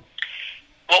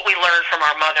 what we learn from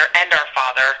our mother and our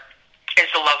father is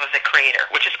the love of the Creator,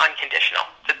 which is unconditional.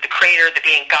 The Creator, the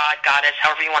being God, Goddess,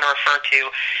 however you want to refer to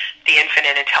the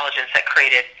infinite intelligence that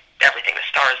created everything, the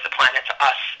stars, the planets,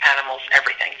 us, animals,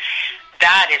 everything.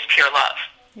 That is pure love.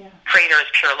 Yeah. Creator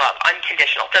is pure love,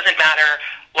 unconditional. It doesn't matter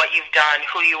what you've done,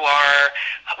 who you are,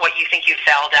 what you think you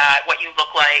failed at, what you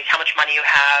look like, how much money you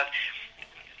have.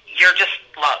 You're just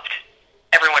loved.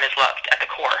 Everyone is loved at the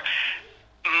core.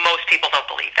 Most people don't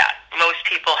believe that. Most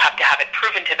people have to have it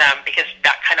proven to them because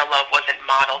that kind of love wasn't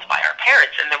modeled by our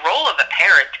parents. And the role of a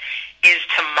parent is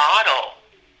to model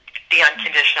the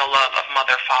unconditional love of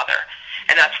mother, father.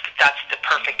 And that's the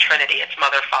perfect trinity. It's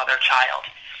mother, father, child.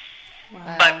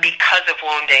 Wow. But because of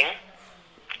wounding,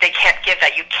 they can't give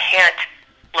that. You can't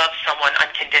love someone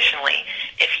unconditionally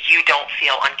if you don't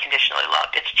feel unconditionally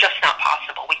loved. It's just not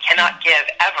possible. We cannot give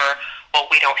ever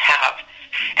what we don't have.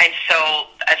 And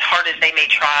so as hard as they may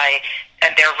try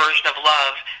and their version of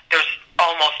love, there's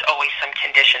almost always some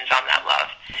conditions on that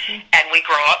love. And we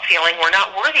grow up feeling we're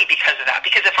not worthy because of that.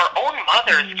 Because if our own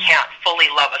mothers can't fully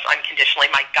love us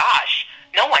unconditionally, my gosh,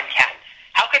 no one can.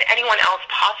 How could anyone else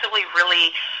possibly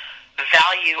really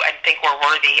value and think we're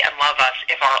worthy and love us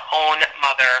if our own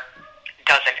mother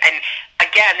doesn't? And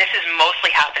again, this is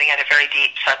mostly happening at a very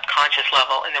deep subconscious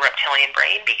level in the reptilian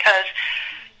brain, because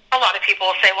a lot of people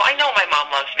will say, well, I know my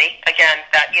mom loves me. Again,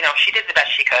 that, she did the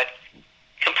best she could.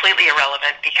 Completely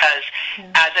irrelevant, because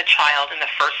as a child, in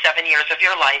the first 7 years of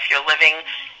your life, you're living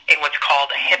in what's called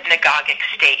a hypnagogic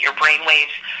state. Your brain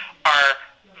waves are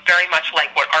very much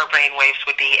like what our brain waves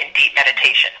would be in deep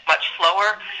meditation. Much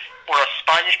slower. We're a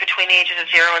sponge between the ages of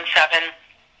 0 and 7.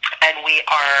 And we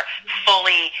are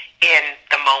fully in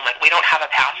the moment. We don't have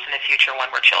a past and a future when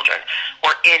we're children.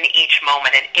 We're in each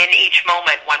moment. And in each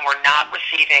moment, when we're not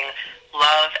receiving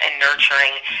love and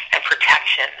nurturing and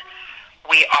protection,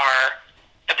 we are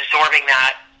absorbing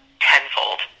that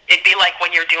tenfold. It'd be like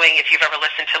when you're doing, if you've ever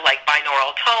listened to like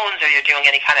binaural tones, or you're doing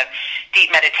any kind of deep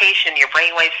meditation, your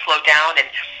brain waves slow down, and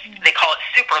they call it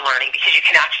super learning, because you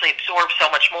can actually absorb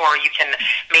so much more. You can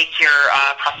make your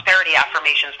prosperity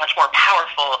affirmations much more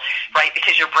powerful, right?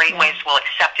 Because your brain waves will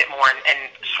accept it more, and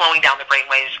slowing down the brain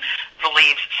waves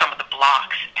relieves some of the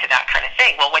blocks to that kind of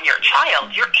thing. Well, when you're a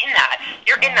child, you're in that.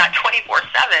 You're in that 24/7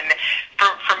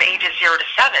 from ages 0 to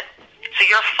 7. So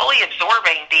you're fully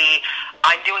absorbing the,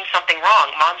 I'm doing something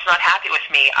wrong. Mom's not happy with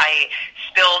me. I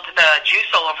spilled the juice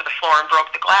all over the floor and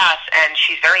broke the glass, and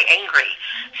she's very angry.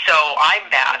 So I'm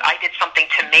bad. I did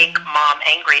something to make mom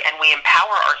angry, and we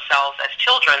empower ourselves as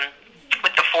children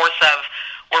with the force of,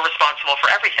 we're responsible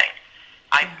for everything.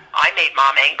 I made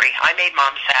mom angry. I made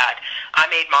mom sad. I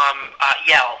made mom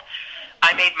yell.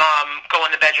 I made mom go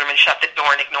in the bedroom and shut the door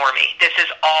and ignore me. This is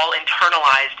all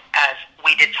internalized as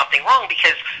we did something wrong,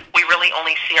 because we really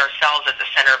only see ourselves as the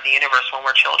center of the universe when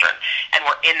we're children, and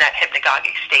we're in that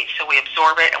hypnagogic state. So we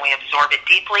absorb it, and we absorb it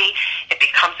deeply. It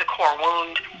becomes a core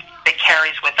wound that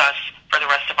carries with us for the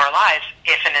rest of our lives,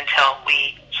 if and until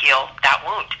we heal that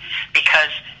wound.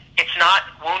 Because it's not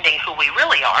wounding who we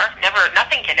really are.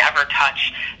 Nothing can ever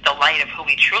touch the light of who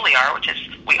we truly are, which is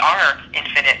we are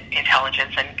infinite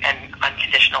intelligence and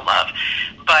unconditional love.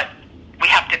 But we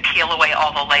have to peel away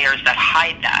all the layers that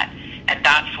hide that. And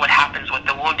that's what happens with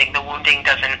the wounding. The wounding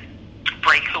doesn't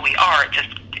break who we are. It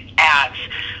just adds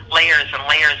layers and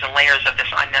layers and layers of this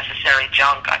unnecessary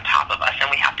junk on top of us. And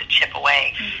we have to chip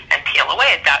away and peel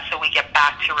away at that so we get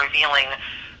back to revealing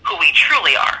who we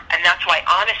truly are. And that's why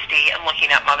honesty and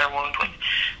looking at mother wound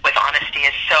with honesty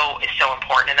is so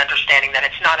important, and understanding that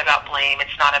it's not about blame.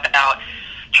 It's not about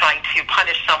trying to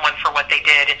punish someone for what they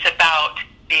did. It's about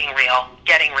being real,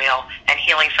 getting real, and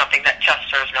healing something that just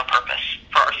serves no purpose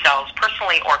for ourselves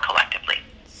personally or collectively.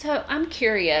 So I'm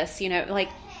curious, like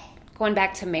going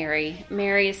back to Mary.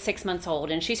 Mary is 6 months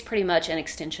old, and she's pretty much an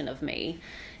extension of me.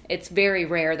 It's very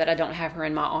rare that I don't have her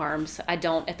in my arms. I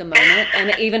don't at the moment.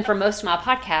 And even for most of my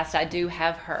podcast, I do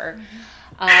have her.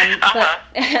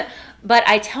 But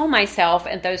I tell myself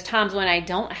at those times when I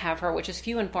don't have her, which is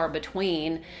few and far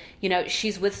between,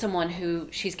 she's with someone who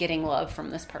she's getting love from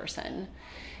this person,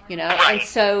 Right. And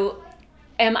so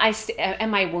am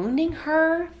I wounding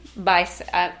her by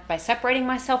separating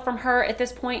myself from her at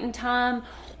this point in time?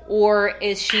 Or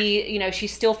is she,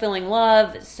 she's still feeling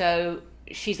love, so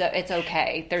it's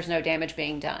okay. There's no damage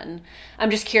being done. I'm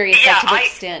just curious to the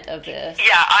extent of this.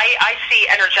 Yeah, I see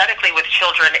energetically with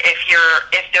children, if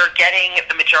they're getting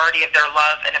the majority of their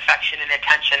love and affection and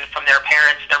attention from their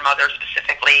parents, their mother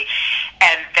specifically,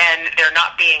 and then they're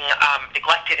not being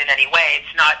neglected in any way.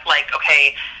 It's not like,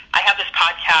 okay, I have this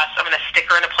podcast, I'm going to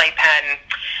stick her in a playpen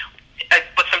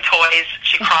with some toys,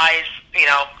 she cries,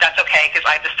 that's okay because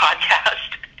I have this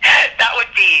podcast. That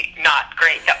would be not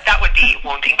great. That would be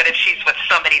wounding. But if she's with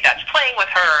somebody that's playing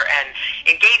with her and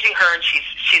engaging her, and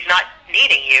she's not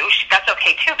needing you, that's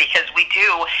okay too. Because we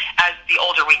do, as the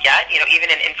older we get, even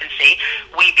in infancy,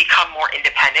 we become more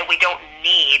independent. We don't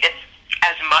need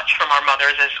as much from our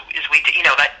mothers as we do.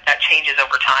 That changes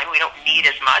over time. We don't need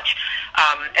as much.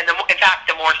 And in fact,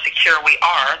 the more secure we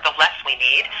are, the less we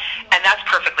need, and that's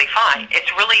perfectly fine. It's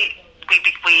really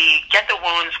we get the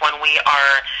wounds when we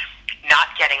are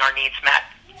not getting our needs met,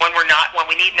 when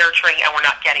we need nurturing and we're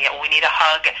not getting it, when we need a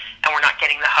hug and we're not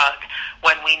getting the hug,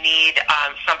 when we need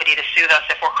somebody to soothe us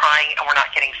if we're crying and we're not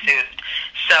getting soothed.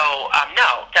 So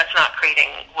no, that's not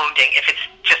creating wounding if it's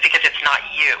just because it's not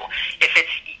you. If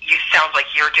it's you, sounds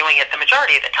like you're doing it the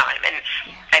majority of the time,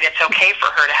 and it's okay for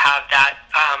her to have that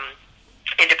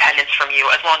independence from you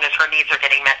as long as her needs are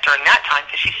getting met during that time,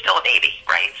 because she's still a baby,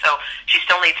 right? So she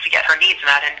still needs to get her needs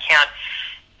met and can't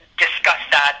discuss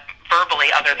that verbally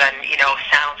other than,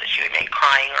 sounds that she would make,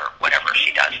 crying or whatever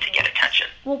she does to get attention.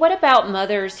 Well, what about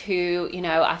mothers who,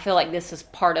 I feel like this is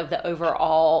part of the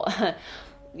overall,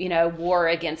 war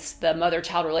against the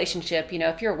mother-child relationship.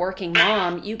 If you're a working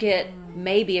mom, you get,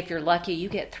 maybe if you're lucky, you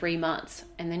get 3 months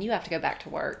and then you have to go back to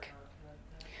work.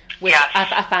 Which yes.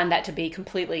 I find that to be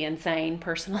completely insane,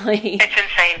 personally. It's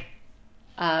insane.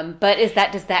 But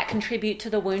does that contribute to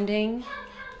the wounding?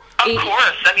 Of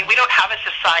course. I mean, we don't have a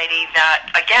society that,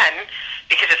 again,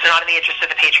 because it's not in the interest of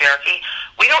the patriarchy,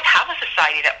 we don't have a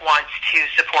society that wants to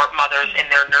support mothers in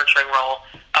their nurturing role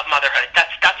of motherhood.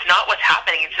 That's not what's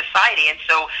happening in society. And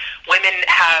so women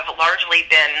have largely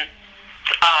been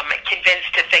convinced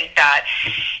to think that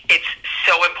it's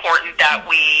so important that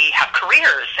we have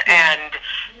careers and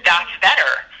that's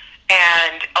better.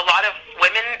 And a lot of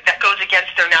women, that goes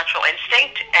against their natural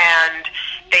instinct, and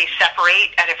they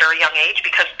separate at a very young age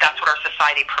because that's what our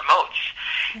society promotes.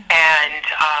 And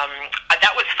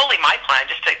that was fully my plan,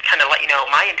 just to kind of let you know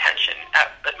my intention.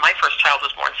 My first child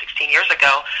was born 16 years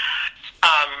ago,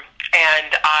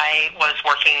 and I was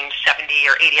working 70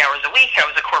 or 80 hours a week. I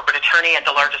was a corporate attorney at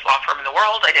the largest law firm in the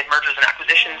world. I did mergers and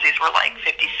acquisitions. These were like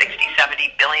 $50, $60,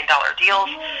 $70 billion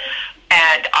deals.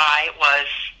 And I was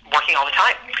working all the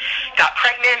time. Got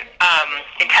pregnant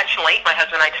intentionally. My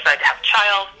husband and I decided to have a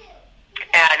child,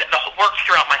 and worked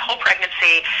throughout my whole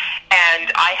pregnancy.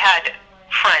 And I had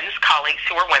friends, colleagues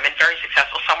who were women, very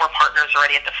successful. Some were partners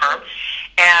already at the firm.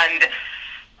 And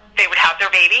they would have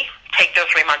their baby, take those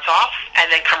 3 months off,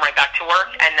 and then come right back to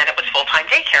work. And then it was full-time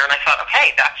daycare. And I thought,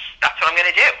 okay, that's what I'm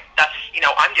going to do. That's,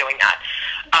 I'm doing that.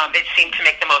 It seemed to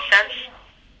make the most sense.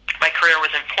 My career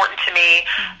was important to me.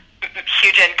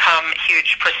 Huge income,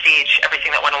 huge prestige,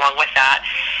 everything that went along with that.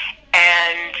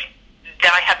 And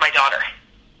then I had my daughter.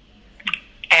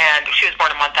 And she was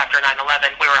born a month after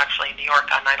 9/11. We were actually in New York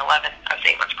on 9/11. I was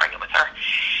 8 months pregnant with her.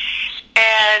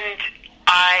 And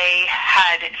I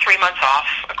had 3 months off,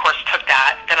 of course, took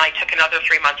that. Then I took another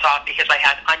 3 months off because I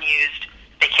had unused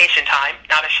vacation time.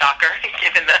 Not a shocker,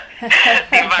 given the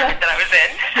environment that I was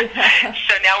in.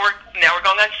 So now we're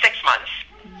going on 6 months.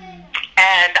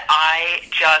 And I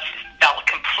just fell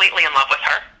completely in love with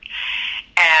her.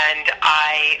 And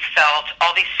I felt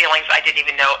all these feelings I didn't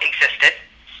even know existed.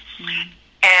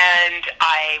 And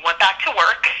I went back to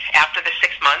work after the 6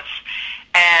 months,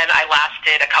 and I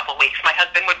lasted a couple weeks. My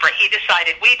husband we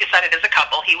decided as a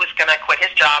couple, he was going to quit his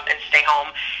job and stay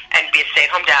home and be a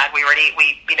stay-at-home dad.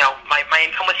 My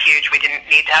income was huge. We didn't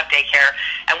need to have daycare.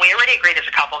 And we already agreed as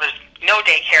a couple, there's no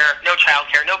daycare, no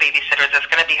childcare, no babysitters. It's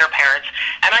going to be her parents.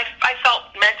 And I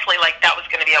felt mentally like that was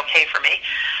going to be okay for me.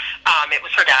 It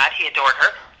was her dad. He adored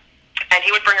her. And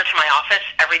he would bring her to my office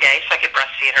every day so I could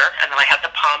breastfeed her. And then I had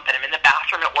the pump, and I'm in the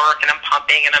bathroom at work, and I'm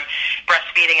pumping, and I'm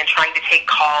breastfeeding and trying to take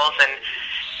calls, and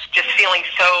just feeling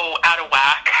so out of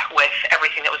whack with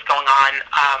everything that was going on,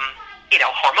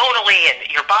 hormonally, and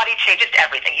your body change, just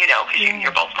everything, because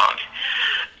you're both moms.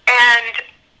 And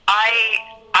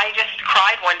I just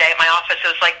cried one day at my office. It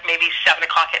was like maybe 7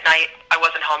 o'clock at night. I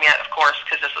wasn't home yet, of course,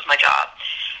 because this was my job.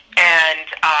 And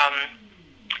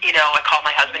I called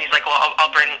my husband. He's like, well,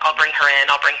 I'll bring her in.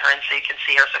 I'll bring her in so you can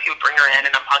see her. So he would bring her in,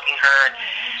 and I'm hugging her. And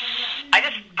I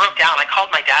just broke down. I called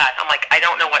my dad. I'm like, I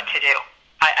don't know what to do.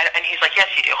 And he's like,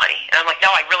 yes, you do, honey. And I'm like, no,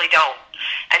 I really don't.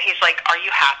 And he's like, are you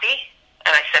happy?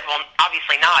 And I said, well,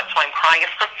 obviously not, so I'm crying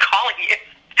and I'm calling you.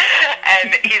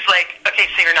 And he's like, okay,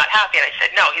 so you're not happy? And I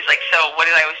said, no. He's like, so what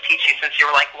did I always teach you since you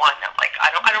were like 1? I'm like, I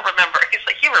don't remember. He's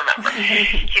like, you remember.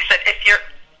 He said, if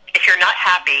you're not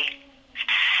happy,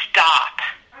 stop.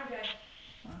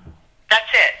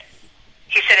 That's it.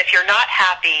 He said, if you're not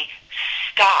happy,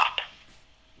 stop.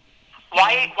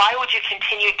 Why would you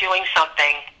continue doing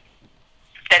something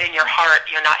that in your heart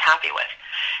you're not happy with?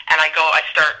 And I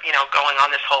start, going on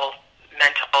this whole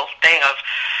mental thing of,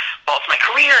 well, it's my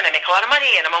career and I make a lot of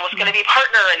money and I'm almost going to be a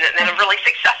partner and I'm really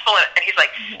successful. And he's like,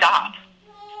 stop.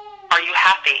 Are you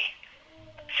happy?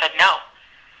 I said, no.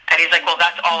 And he's like, well,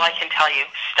 that's all I can tell you.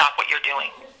 Stop what you're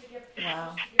doing.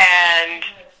 Wow. And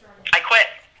I quit.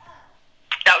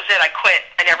 That was it. I quit.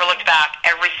 I never looked back.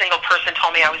 Every single person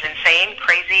told me I was insane,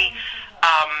 crazy,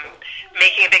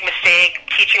 making a big mistake,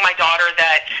 teaching my daughter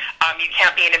that you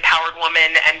can't be an empowered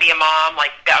woman and be a mom.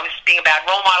 Like, I was being a bad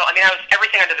role model. I mean, I was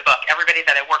everything under the book. Everybody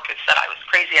that I worked with said I was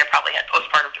crazy. I probably had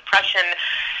postpartum depression.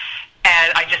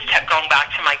 And I just kept going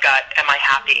back to my gut, am I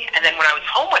happy? And then when I was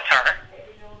home with her,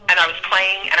 and I was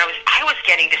playing, and I was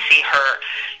getting to see her,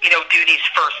 do these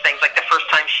first things, like the first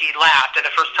time she laughed, or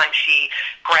the first time she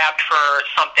grabbed for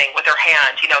something with her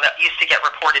hand, that used to get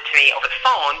reported to me over the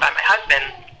phone by my husband.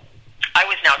 I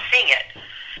was now seeing it.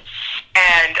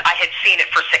 And I had seen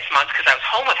it for 6 months because I was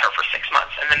home with her for 6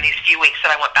 months. And then these few weeks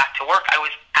that I went back to work, I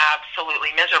was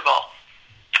absolutely miserable.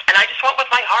 And I just went with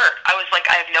my heart. I was like,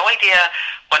 I have no idea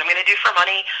what I'm going to do for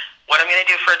money, what I'm going to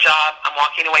do for a job. I'm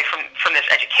walking away from this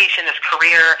education, this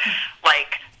career.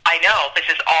 Like, I know this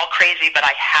is all crazy, but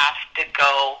I have to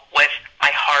go with my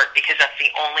heart because that's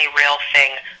the only real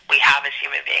thing we have as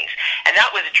human beings. And that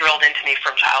was drilled into me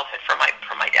from childhood from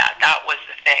my dad. That was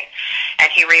the thing. And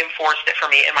he reinforced it for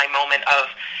me in my moment of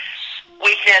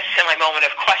weakness, in my moment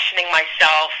of questioning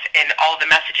myself, and all the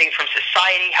messaging from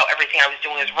society, how everything I was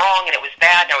doing was wrong and it was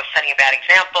bad and I was setting a bad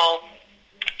example.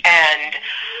 And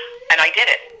I did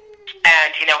it. And,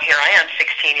 here I am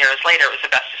 16 years later. It was the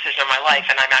best decision of my life,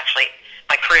 and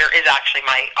my career is actually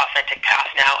my authentic path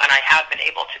now, and I have been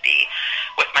able to be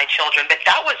with my children. But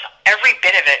that was, every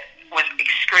bit of it was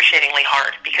excruciatingly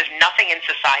hard because nothing in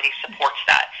society supports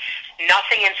that.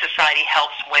 Nothing in society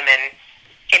helps women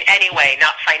in any way,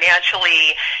 not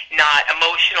financially, not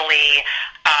emotionally.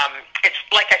 It's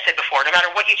like I said before, no matter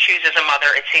what you choose as a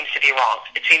mother, it seems to be wrong.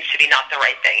 It seems to be not the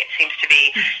right thing. It seems to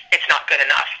be, it's not good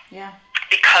enough. Yeah.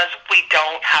 Because we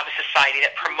don't have a society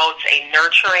that promotes a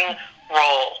nurturing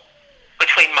role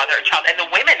between mother and child. And the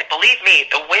women, believe me,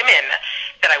 the women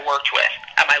that I worked with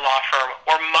at my law firm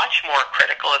were much more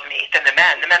critical of me than the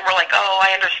men. The men were like, oh,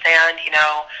 I understand,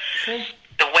 Sure.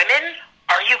 The women,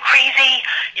 are you crazy?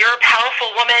 You're a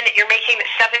powerful woman. You're making a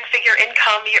 7-figure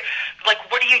income. You're like,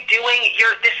 what are you doing?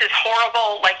 This is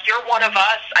horrible. Like, you're one of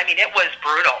us. I mean, it was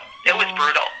brutal. It was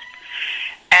brutal.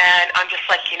 And I'm just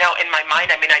like, in my mind,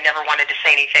 I never wanted to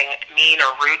say anything mean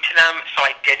or rude to them, so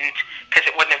I didn't, because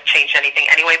it wouldn't have changed anything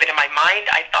anyway. But in my mind,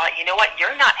 I thought, you know what?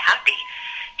 You're not happy.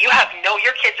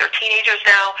 Your kids are teenagers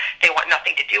now. They want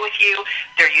nothing to do with you.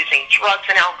 They're using drugs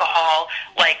and alcohol.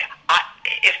 Like,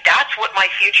 if that's what my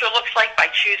future looks like by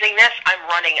choosing this, I'm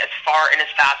running as far and as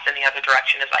fast in the other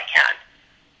direction as I can.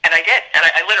 And I did. And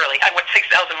I literally went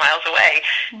 6,000 miles away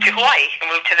to Hawaii and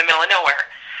moved to the middle of nowhere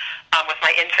with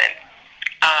my infant.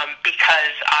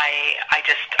 Because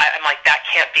I'm like, that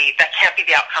can't be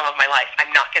the outcome of my life. I'm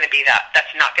not going to be that.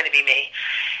 That's not going to be me.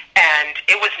 And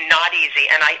it was not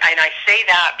easy. And I say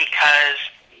that because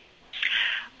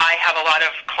I have a lot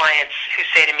of clients who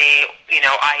say to me,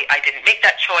 I didn't make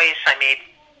that choice. I made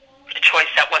a choice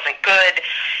that wasn't good,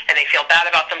 and they feel bad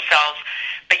about themselves.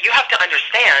 But you have to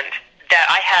understand that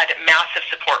I had massive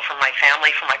support from my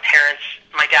family, from my parents.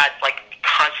 My dad,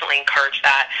 constantly encouraged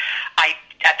that.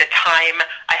 At the time,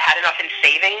 I had enough in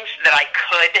savings that I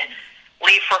could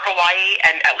leave for Hawaii,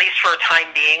 and at least for a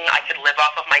time being, I could live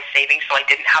off of my savings, so I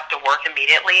didn't have to work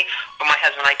immediately. Or my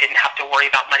husband and I didn't have to worry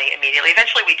about money immediately.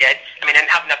 Eventually we did. I didn't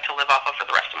have enough to live off of for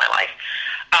the rest of my life.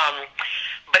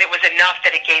 But it was enough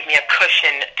that it gave me a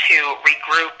cushion to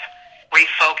regroup,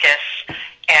 refocus,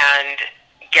 and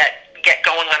get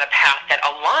going on a path that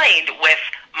aligned with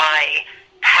my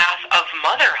path of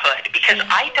motherhood, because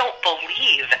I don't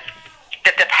believe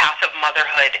that the path of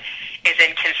motherhood is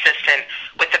inconsistent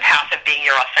with the path of being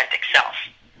your authentic self.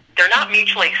 They're not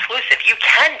mutually exclusive. You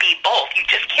can be both. You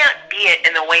just can't be it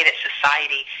in the way that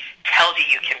society tells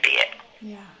you can be it.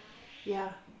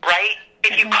 Yeah. Right?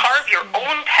 If you carve your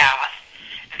own path,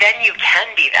 then you can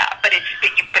be that. But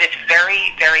it's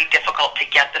very, very difficult to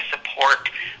get the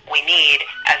support we need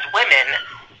as women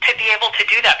to be able to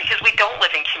do that, because we don't live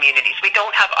in communities. We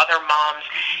don't have other moms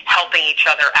helping each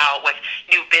other out with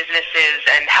new businesses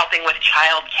and helping with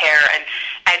child care, and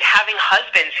having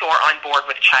husbands who are on board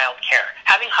with child care.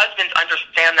 Having husbands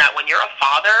understand that when you're a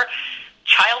father,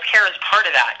 child care is part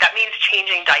of that. That means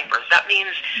changing diapers. That means,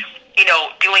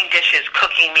 doing dishes,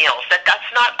 cooking meals. That's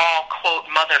not all, quote,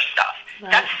 mother stuff.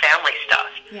 Right. That's family stuff.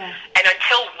 Yeah. And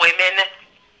until women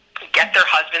get their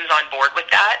husbands on board with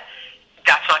that,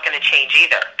 that's not going to change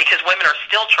either, because women are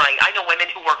still trying. I know women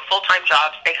who work full-time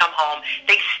jobs, they come home,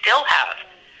 they still have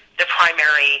the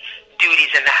primary duties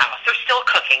in the house. They're still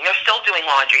cooking, they're still doing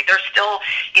laundry, they're still,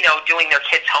 doing their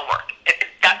kids' homework.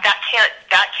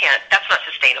 That's not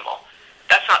sustainable.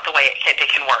 That's not the way it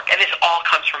can work. And this all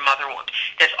comes from mother wound.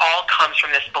 This all comes from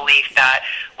this belief that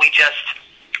we just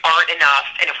aren't enough,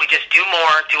 and if we just do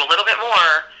more, do a little bit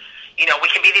more, we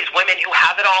can be these women who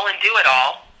have it all and do it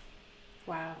all.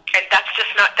 Wow. And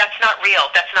that's not real.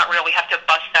 That's not real. We have to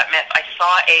bust that myth. I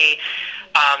saw a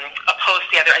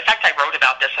post in fact, I wrote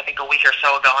about this, I think, a week or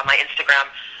so ago on my Instagram,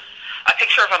 a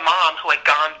picture of a mom who had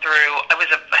gone through, I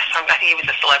think he was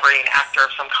a celebrity, an actor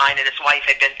of some kind, and his wife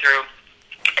had been through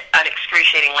an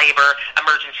excruciating labor,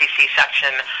 emergency C-section,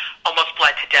 almost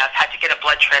bled to death, had to get a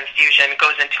blood transfusion,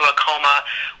 goes into a coma,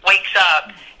 wakes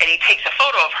up, and he takes a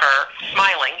photo of her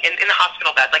smiling in the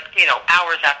hospital bed,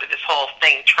 hours after this whole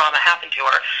trauma happened to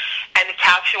her. And the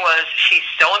caption was, "She's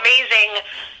so amazing.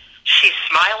 She's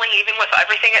smiling even with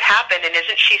everything that happened, and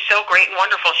isn't she so great and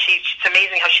wonderful? It's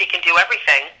amazing how she can do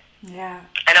everything." Yeah.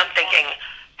 And I'm thinking,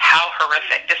 how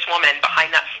horrific. This woman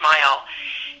behind that smile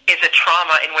is a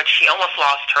trauma in which she almost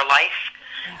lost her life.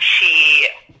 Yeah. She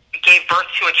gave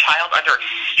birth to a child under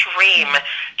extreme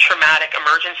traumatic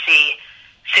emergency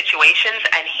situations,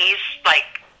 and he's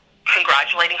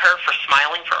congratulating her for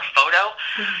smiling for a photo.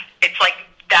 Mm-hmm. It's like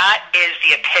that is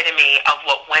the epitome of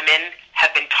what women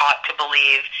have been taught to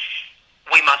believe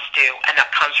we must do, and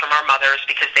that comes from our mothers,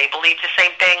 because they believe the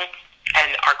same thing,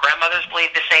 and our grandmothers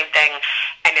believe the same thing,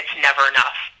 and it's never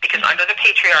enough, because under the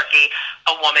patriarchy,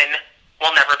 a woman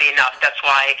will never be enough. That's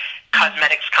why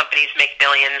cosmetics companies make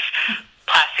billions,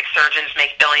 plastic surgeons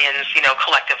make billions,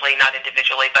 collectively, not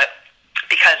individually, but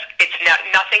because it's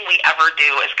nothing we ever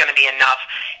do is going to be enough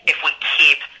if we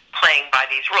keep playing by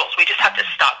these rules. We just have to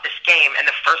stop this game, and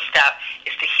the first step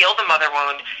is to heal the mother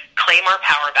wound, claim our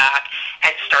power back,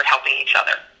 and start helping each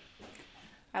other.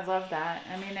 I love that.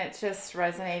 I mean, it's just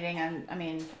resonating, and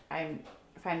I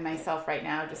find myself right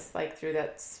now just through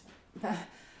this,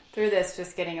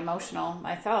 just getting emotional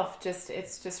myself.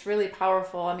 It's just really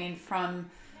powerful. I mean, from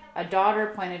a daughter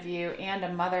point of view and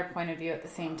a mother point of view at the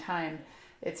same time,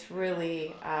 it's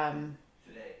really,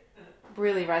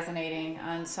 really resonating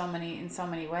in so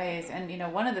many ways.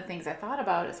 And one of the things I thought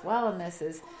about as well in this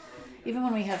is, even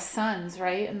when we have sons,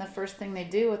 right? And the first thing they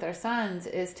do with our sons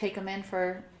is take them in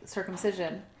for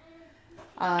circumcision.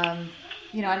 I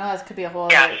know this could be a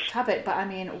whole other topic, but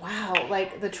wow,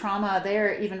 the trauma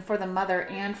there, even for the mother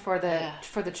and for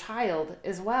the child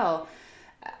as well.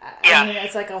 Yeah.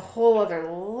 It's a whole other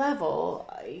level.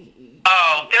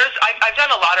 I've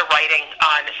done a lot of writing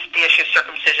on the issue of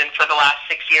circumcision for the last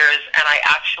 6 years, and I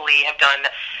actually have done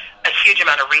a huge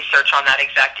amount of research on that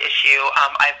exact issue.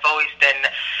 I've always been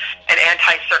an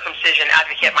anti-circumcision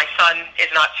advocate. My son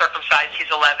is not circumcised;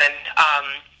 he's 11.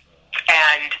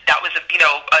 And that was a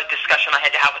discussion I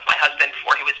had to have with my husband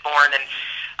before he was born, and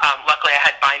luckily I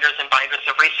had binders and binders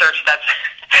of research. That's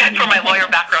where my lawyer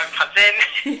background comes in.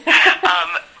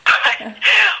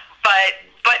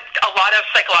 But a lot of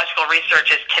psychological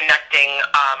research is connecting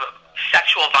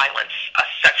sexual violence,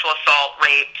 sexual assault,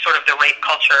 rape, sort of the rape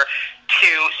culture,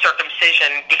 to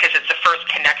circumcision, because it's the first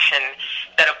connection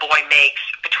that a boy makes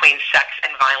between sex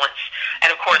and violence.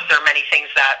 And of course, there are many things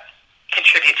that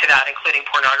contribute to that, including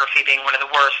pornography being one of the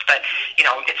worst. But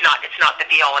it's not the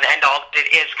be all and end all.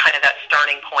 It is kind of that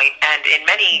starting point. And in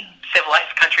many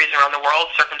civilized countries around the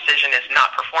world, circumcision is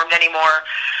not performed anymore.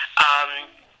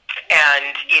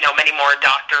 And many more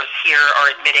doctors here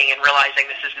are admitting and realizing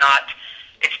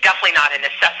it's definitely not a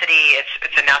necessity.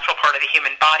 It's a natural part of the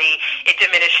human body. It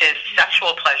diminishes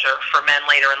sexual pleasure for men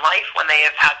later in life when they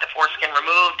have had the foreskin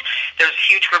removed. There's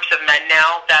huge groups of men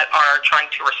now that are trying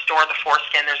to restore the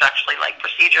foreskin. There's actually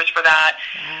procedures for that.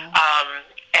 Wow.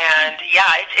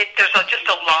 There's just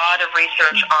a lot of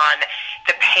research on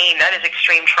the pain. That is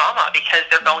extreme trauma, because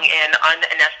they're going in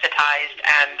unanesthetized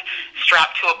and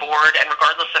strapped to a board, and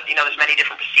regardless of, there's many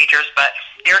different procedures, but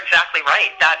you're exactly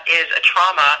right. That is a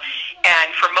trauma.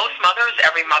 And for most mothers,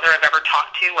 every mother I've ever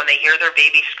talked to, when they hear their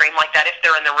baby scream like that, if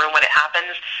they're in the room when it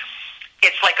happens,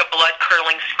 it's like a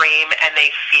blood-curdling scream, and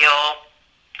they feel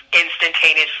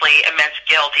instantaneously immense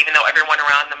guilt, even though everyone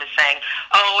around them is saying,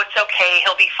 oh, it's okay,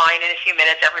 he'll be fine in a few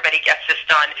minutes, everybody gets this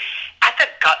done. At the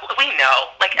gut, we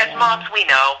know, like as moms, we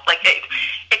know, like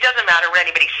it doesn't matter what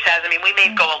anybody says. I mean, we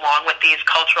may go along with these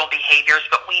cultural behaviors,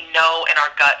 but we know in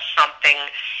our gut something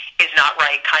is not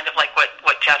right, kind of like what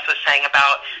Jess was saying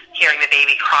about hearing the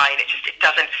baby cry, and it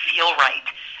doesn't feel right.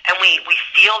 And we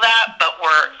feel that, but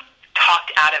we're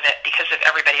talked out of it because of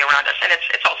everybody around us. And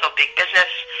it's also big business.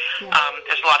 Yeah.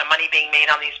 There's a lot of money being made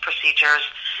on these procedures.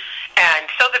 And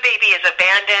so the baby is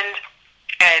abandoned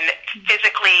and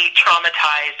physically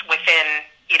traumatized within,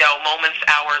 moments,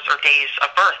 hours, or days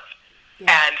of birth. Yeah.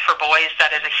 And for boys,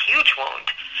 that is a huge wound.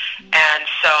 Mm-hmm. And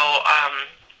so,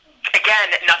 again,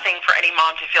 nothing for any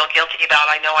mom to feel guilty about.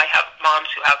 I know I have moms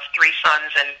who have 3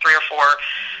 sons and 3 or 4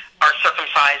 are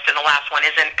circumcised, and the last one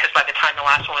isn't, because by the time the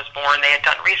last one was born, they had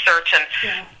done research, and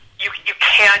you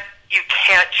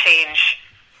can't change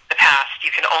the past. You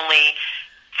can only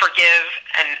forgive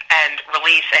and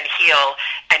release and heal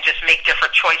and just make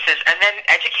different choices, and then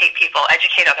educate people,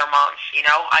 educate other moms.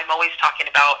 I'm always talking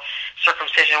about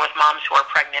circumcision with moms who are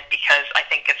pregnant, because I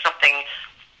think it's something,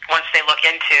 once they look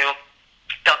into,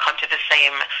 they'll come to the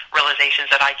same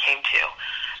realizations that I came to.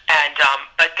 And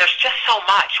but there's just so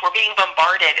much. We're being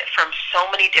bombarded from so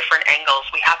many different angles.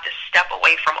 We have to step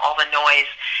away from all the noise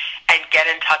and get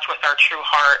in touch with our true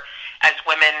heart as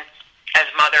women, as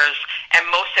mothers, and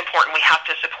most important, we have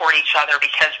to support each other,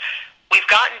 because we've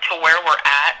gotten to where we're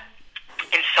at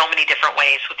in so many different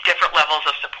ways, with different levels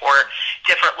of support,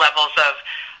 different levels of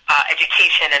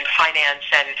education and finance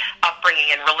and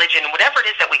upbringing and religion, whatever it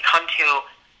is that we come to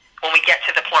when we get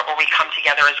to the point where we come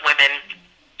together as women.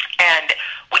 And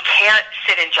we can't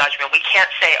sit in judgment. We can't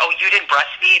say, oh, you didn't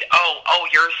breastfeed. Oh,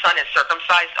 your son is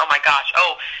circumcised. Oh, my gosh.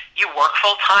 Oh, you work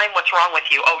full time. What's wrong with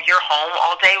you? Oh, you're home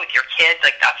all day with your kids.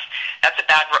 Like, that's a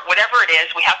bad, whatever it is,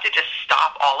 we have to just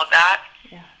stop all of that.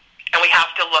 Yeah. And we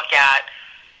have to look at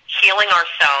healing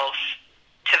ourselves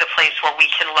to the place where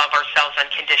we can love ourselves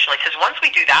unconditionally. Because once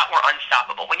we do that, we're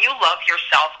unstoppable. When you love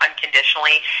yourself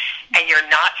unconditionally and you're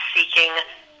not seeking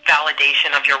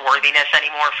validation of your worthiness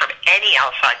anymore from any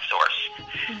outside source,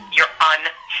 you're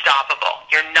unstoppable.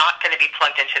 You're not going to be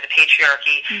plugged into the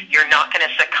patriarchy. You're not going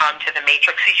to succumb to the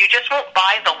matrix, because you just won't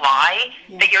buy the lie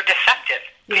that you're defective,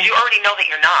 because you already know that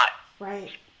you're not.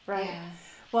 Right. Yeah.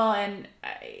 Well, and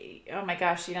oh my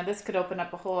gosh, this could open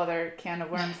up a whole other can of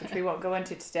worms, which we won't go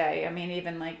into today. I mean,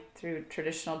 even like through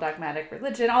traditional dogmatic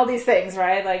religion, all these things,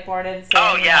 right? Like born in sin,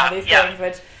 all these things,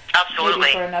 which absolutely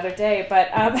maybe for another day. But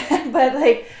but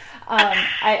like,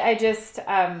 I just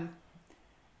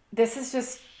this is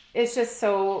just, it's just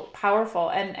so powerful.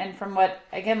 And from what,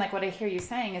 again, like what I hear you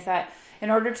saying is that in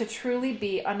order to truly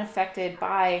be unaffected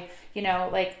by,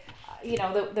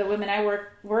 the women I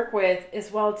work with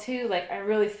as well too, like I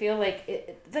really feel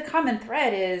like the common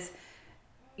thread is,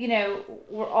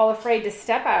 we're all afraid to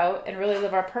step out and really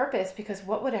live our purpose, because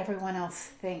what would everyone else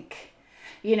think?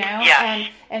 Yeah.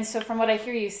 And so from what I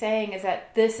hear you saying is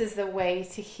that this is the way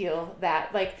to heal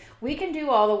that. Like, we can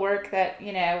do all the work that,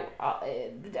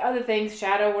 other things,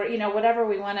 shadow work, whatever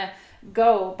we want to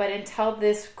go, but until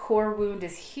this core wound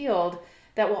is healed,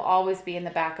 that will always be in the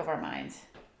back of our minds.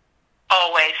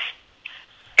 Always.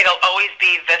 It'll always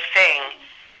be the thing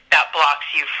that blocks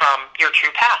you from your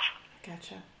true path.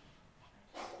 Gotcha.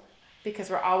 Because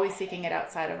we're always seeking it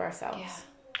outside of ourselves. Yeah.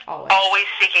 Always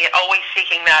seeking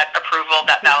that approval,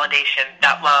 that validation,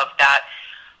 that love that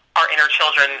our inner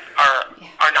children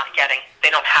are not getting. They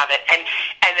don't have it. And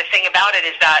the thing about it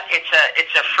is that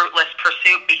it's a fruitless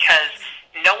pursuit, because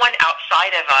no one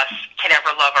outside of us can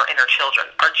ever love our inner children.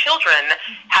 Our children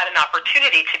had an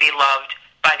opportunity to be loved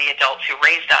by the adults who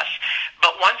raised us.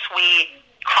 But once we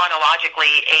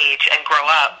chronologically age and grow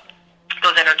up,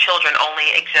 those inner children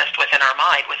only exist within our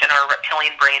mind, within our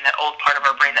reptilian brain, that old part of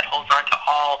our brain that holds on to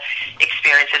all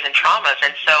experiences and traumas.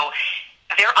 And so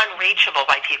they're unreachable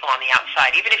by people on the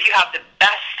outside. Even if you have the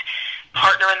best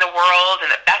partner in the world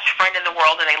and the best friend in the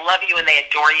world, and they love you and they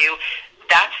adore you,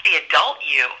 that's the adult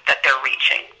you that they're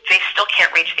reaching. They still can't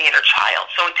reach the inner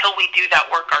child. So until we do that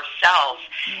work ourselves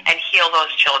and heal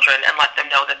those children and let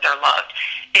them know that they're loved,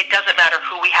 it doesn't matter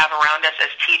who we have around us as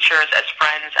teachers, as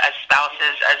friends, as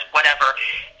spouses, as whatever.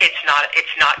 It's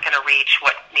not going to reach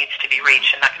what needs to be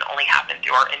reached, and that can only happen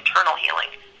through our internal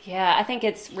healing. Yeah, I think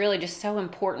it's really just so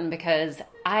important, because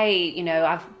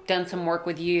I've done some work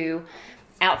with you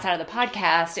outside of the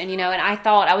podcast, and and I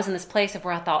thought I was in this place of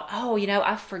where I thought,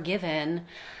 I've forgiven,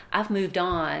 I've moved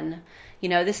on,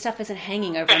 this stuff isn't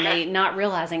hanging over me, not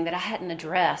realizing that I hadn't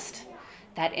addressed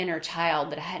that inner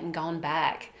child, that I hadn't gone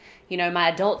back. My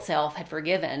adult self had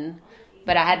forgiven,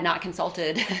 but I had not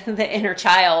consulted the inner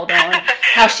child on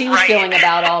how she was feeling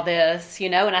about all this,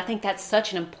 and I think that's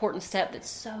such an important step that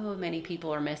so many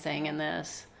people are missing in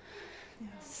this.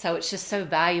 So it's just so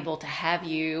valuable to have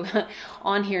you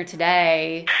on here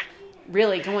today,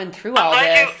 really going through all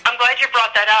this. I'm glad you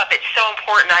brought that up. It's so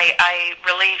important. I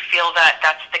really feel that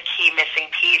that's the key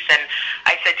missing piece. And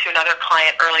I said to another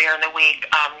client earlier in the week,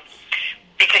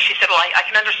 because she said, well, I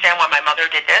can understand why my mother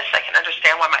did this. I can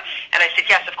understand why and I said,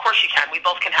 yes, of course you can. We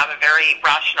both can have a very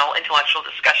rational, intellectual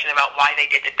discussion about why they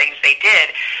did the things they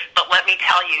did. But let me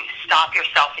tell you, stop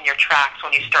yourself in your tracks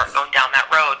when you start going down that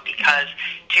road, because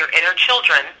to your inner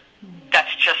children,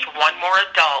 that's just one more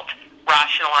adult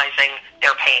rationalizing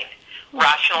their pain,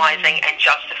 rationalizing and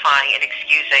justifying and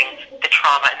excusing the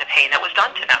trauma and the pain that was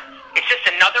done to them. It's just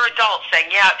another adult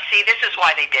saying, yeah, see, this is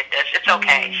why they did this. It's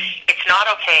okay. It's not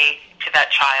okay to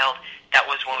that child that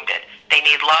was wounded. They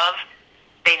need love.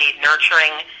 They need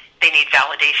nurturing. They need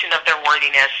validation of their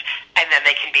worthiness, and then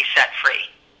they can be set free.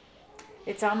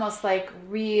 It's almost like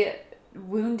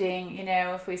wounding,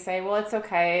 if we say, well, it's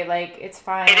okay, like, it's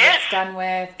fine, it's done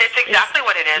with. It's exactly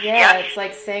what it is. Yeah, yes. It's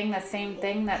like saying the same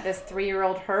thing that this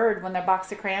 3-year-old heard when their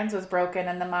box of crayons was broken,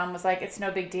 and the mom was like, it's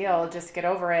no big deal, just get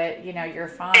over it, you're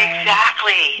fine.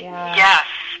 Exactly. Yeah.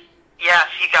 Yes,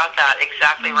 you got that.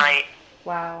 Exactly right.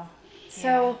 Wow.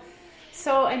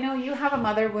 So I know you have a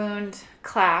mother wound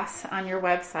class on your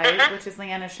website, which is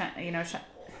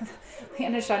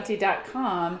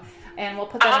leannashanti.com. And we'll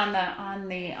put that on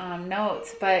the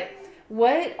notes. But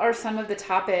what are some of the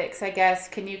topics, I guess,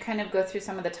 can you kind of go through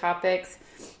some of the topics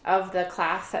of the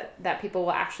class that people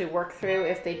will actually work through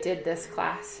if they did this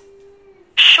class?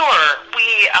 Sure.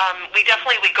 We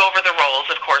definitely go over the roles,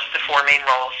 of course, the 4 main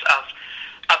roles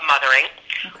of mothering.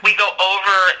 Okay. We go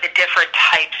over the different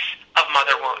types of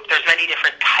mother wound. There's many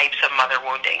different types of mother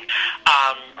wounding,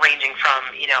 ranging from,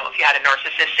 if you had a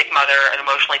narcissistic mother, an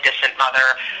emotionally distant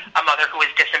mother, a mother who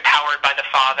was disempowered by the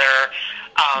father,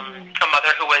 a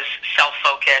mother who was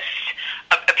self-focused,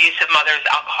 abusive mothers,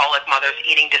 alcoholic mothers,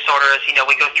 eating disorders.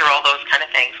 We go through all those kind of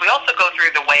things. We also go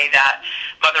through the way that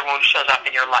mother wound shows up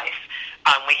in your life.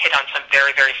 We hit on some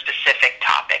very, very specific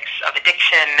topics of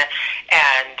addiction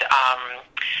and,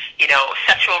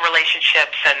 sexual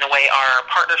relationships and the way our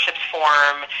partnerships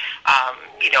form,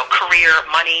 career,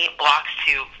 money, blocks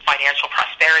to financial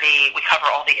prosperity. We cover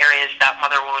all the areas that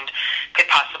mother wound could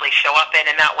possibly show up in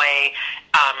that way.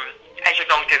 As you're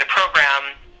going through the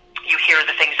program, you hear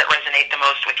the things that resonate the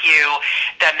most with you.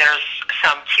 Then there's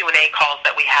some Q&A calls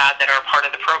that we have that are part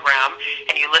of the program,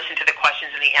 and you listen to the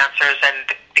questions and the answers, and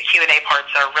the Q&A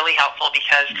parts are really helpful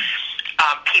because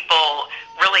people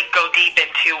really go deep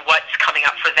into what's coming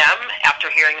up for them after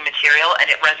hearing the material, and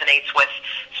it resonates with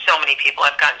so many people.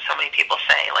 I've gotten so many people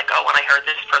saying, like, oh, when I heard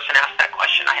this person ask that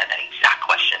question, I had that exact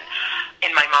question in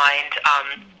my mind.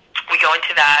 We go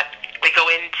into that. We go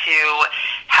into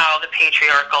how the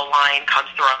patriarchal line comes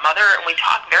through our mother, and we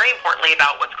talk very importantly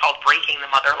about what's called breaking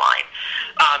the mother line.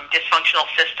 Dysfunctional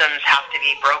systems have to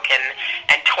be broken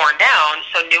and torn down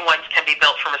so new ones can be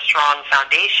built from a strong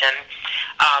foundation.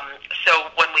 So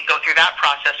when we go through that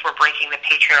process, we're breaking the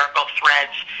patriarchal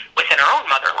threads within our own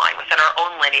mother line, within our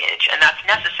own lineage, and that's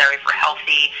necessary for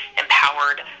healthy,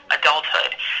 empowered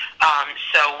adulthood.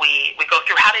 So we go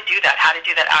through how to do that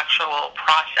actual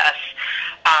process.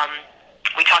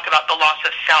 We talk about the loss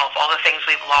of self, all the things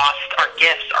we've lost, our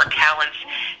gifts, our talents,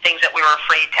 things that we were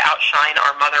afraid to outshine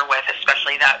our mother with,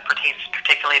 especially that pertains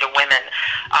particularly to women.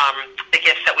 The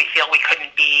gifts that we feel we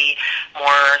couldn't be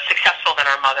more successful than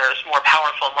our mothers, more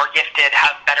powerful, more gifted,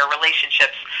 have better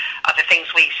relationships, the things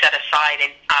we set aside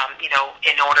in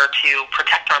order to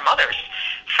protect our mothers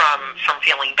from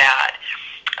feeling bad.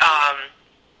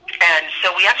 And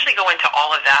so we actually go into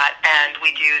all of that, and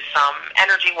we do some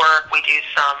energy work, we do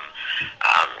some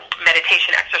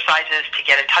meditation exercises to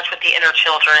get in touch with the inner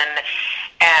children,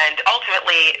 and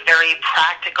ultimately very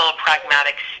practical,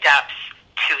 pragmatic steps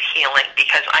to healing,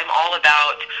 because I'm all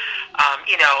about,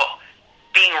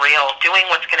 being real, doing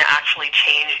what's going to actually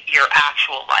change your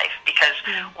actual life, because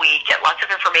we get lots of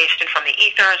information from the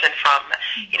ethers and from,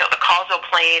 the causal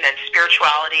plane and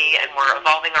spirituality, and we're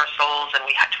evolving our souls, and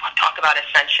we have to talk about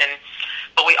ascension,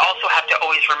 but we also have to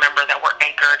always remember that we're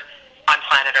anchored on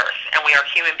planet Earth, and we are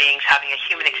human beings having a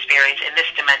human experience in this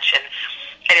dimension.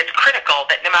 And it's critical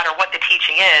that no matter what the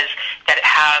teaching is, that it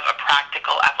have a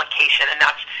practical application. And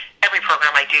that's every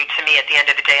program I do. To me, at the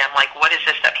end of the day, I'm like, what is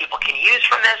this that people can use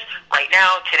from this right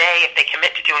now, today, if they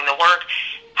commit to doing the work?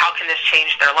 How can this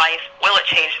change their life? Will it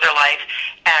change their life?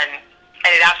 And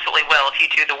it absolutely will. If you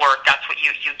do the work, that's what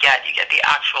you get. You get the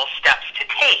actual steps to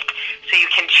take so you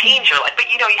can change your life. But,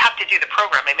 you have to do the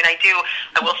program. I mean, I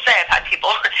will say I've had people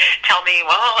tell me,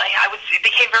 well, it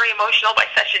became very emotional by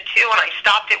session 2 and I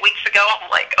stopped it weeks ago. I'm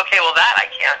like, okay, well, that I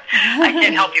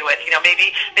can't help you with.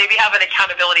 Maybe have an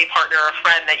accountability partner or a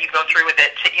friend that you go through with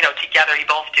it, together you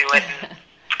both do it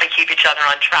and keep each other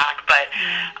on track. But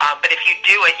if you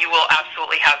do it, you will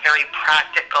absolutely have very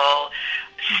practical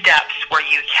steps where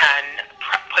you can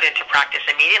put into practice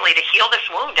immediately to heal this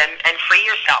wound and free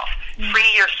yourself.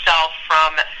 Free yourself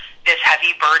from this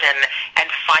heavy burden and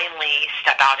finally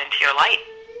step out into your light.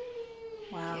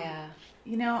 Wow. Yeah.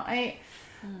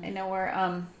 I know we're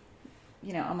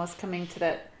almost coming to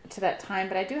that time,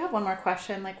 but I do have one more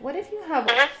question. Like, what if you have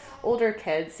older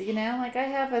kids? Like I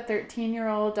have a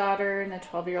 13-year-old daughter and a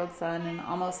 12-year-old son and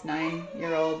almost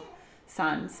 9-year-old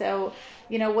son. So,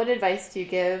 what advice do you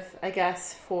give, I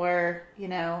guess, for,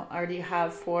 or do you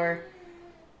have for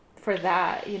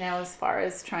that, as far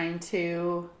as trying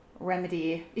to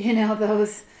remedy,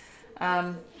 those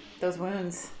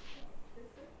wounds?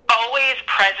 Always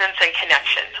presence and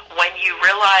connection. When you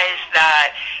realize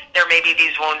that there may be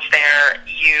these wounds there,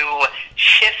 you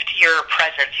shift your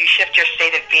presence, you shift your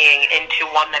state of being into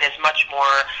one that is much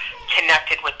more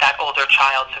connected with that older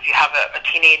child. So if you have a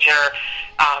teenager,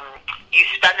 you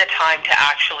spend the time to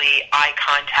actually eye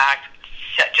contact,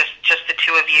 just the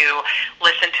two of you,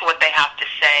 listen to what they have to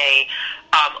say,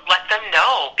 let them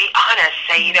know, be honest,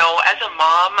 say, as a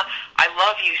mom, I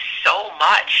love you so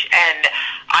much, and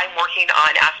I'm working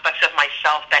on aspects of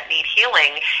myself that need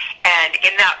healing, and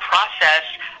in that process,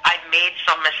 I've made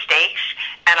some mistakes,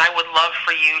 and I would love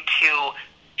for you to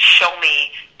show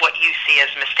me what you see as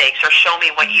mistakes, or show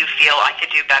me what you feel I could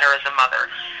do better as a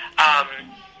mother.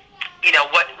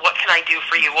 What can I do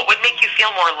for you? What would make you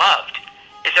feel more loved?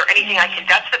 Is there anything I can...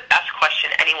 That's the best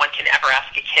question anyone can ever ask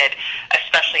a kid,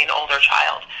 especially an older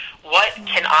child. What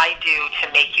can I do to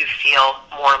make you feel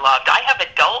more loved? I have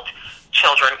adult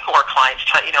children who are clients.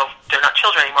 They're not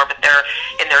children anymore, but they're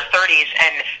in their 30s,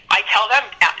 and I tell them,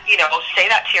 say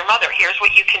that to your mother. Here's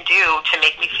what you can do to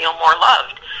make me feel more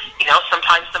loved.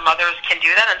 Sometimes the mothers can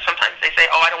do that, and sometimes they say,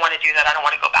 oh, I don't want to do that. I don't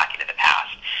want to go back into the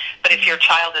past. But if your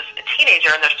child is a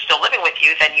teenager and they're still living with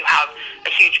you, then you have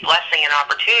a huge blessing and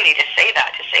opportunity to say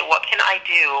that, to say, what can I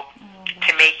do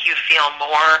to make you feel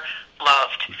more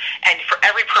loved? And for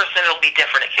every person, it'll be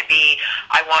different. It could be,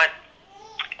 I want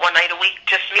one night a week,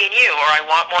 just me and you, or I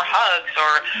want more hugs,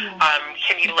 or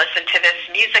can you listen to this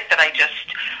music that I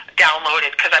just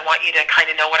downloaded because I want you to kind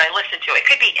of know what I listen to. It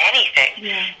could be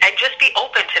anything. And just be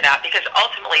open to that, because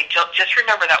ultimately, just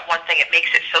remember that one thing. It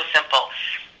makes it so simple.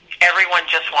 Everyone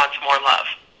just wants more love,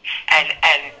 and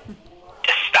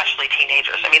especially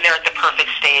teenagers. I mean, they're at the perfect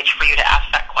stage for you to ask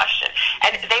that question.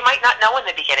 And they might not know in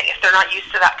the beginning. If they're not used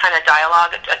to that kind of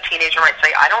dialogue, a teenager might say,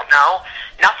 I don't know,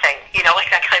 nothing, like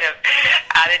that kind of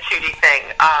attitude-y thing.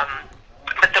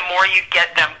 But the more you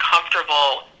get them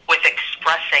comfortable with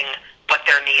expressing what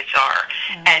their needs are,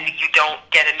 and you don't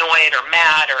get annoyed or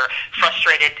mad or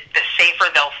frustrated, the safer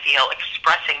they'll feel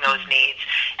expressing those needs.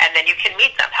 And then you can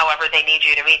meet them however they need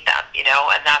you to meet them,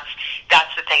 and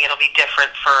that's the thing. It'll be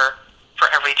different for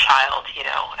every child,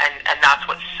 and that's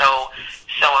what's so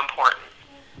important.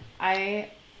 I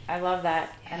love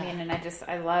that. I mean, and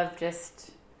I love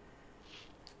just,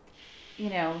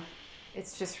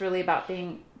 it's just really about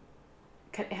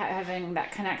having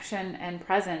that connection and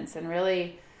presence, and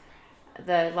really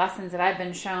the lessons that I've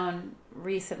been shown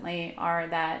recently are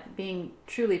that being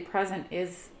truly present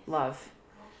is love.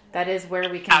 That is where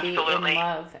we can Absolutely. Be in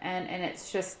love, and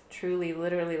it's just truly,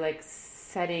 literally, like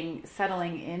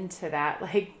settling into that,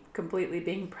 like completely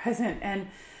being present, and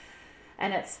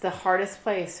it's the hardest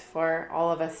place for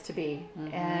all of us to be,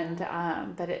 and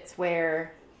but it's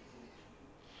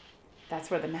that's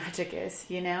where the magic is,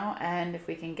 and if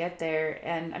we can get there,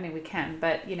 and I mean we can,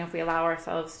 but if we allow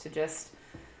ourselves to just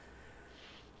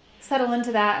settle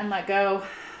into that and let go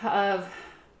of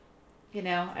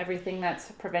everything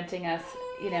that's preventing us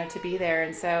to be there.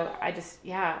 And so I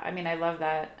love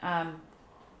that.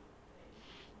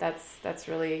 That's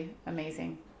really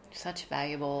amazing. Such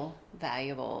valuable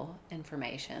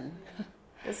information.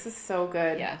 This is so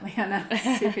good, yeah. Leanna.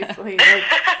 Seriously,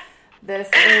 this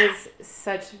is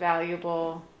such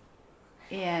valuable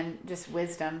and just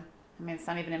wisdom. I mean, it's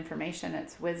not even information;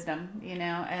 it's wisdom,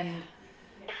 And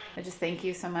I just thank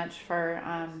you so much for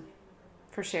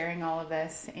sharing all of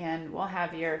this. And we'll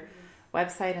have your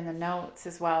website in the notes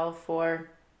as well for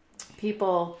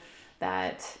people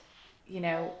that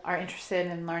are interested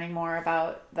in learning more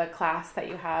about the class that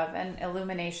you have, and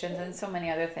Illuminations, and so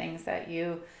many other things that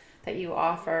you that you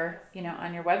offer, you know,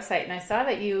 on your website. And I saw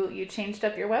that you changed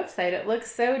up your website. It looks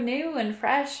so new and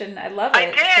fresh, and I love it. I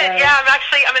did, yeah.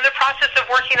 I'm in the process of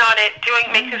working on it,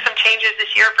 making some changes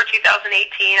this year for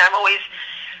 2018. I'm always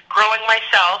growing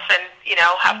myself, and you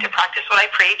know, have to practice what I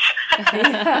preach.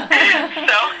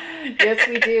 So yes,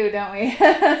 we do, don't we?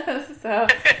 So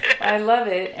I love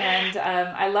it, and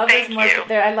I love there's more.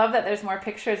 I love that there's more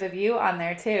pictures of you on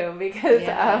there too, because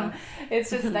it's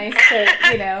just nice to,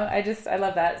 you know. I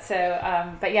love that.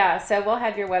 So, but yeah, so we'll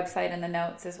have your website in the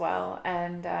notes as well,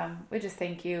 and we just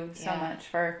thank you so much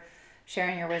for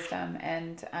sharing your wisdom.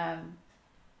 And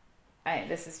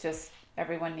this is just,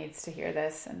 everyone needs to hear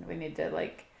this, and we need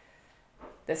to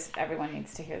everyone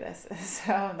needs to hear this.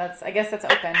 So I guess that's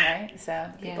open, right? So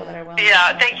the people that are willing.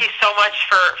 Yeah, thank you so much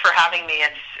for having me.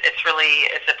 It's really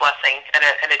a blessing and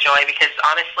a joy, because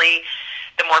honestly,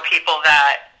 the more people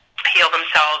that heal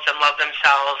themselves and love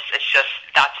themselves,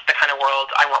 that's the kind of world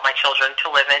I want my children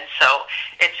to live in. So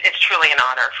it's truly an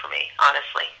honor for me,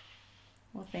 honestly.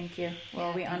 Well, thank you.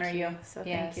 Well, we honor you. So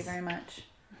thank you very much.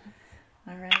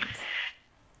 All right.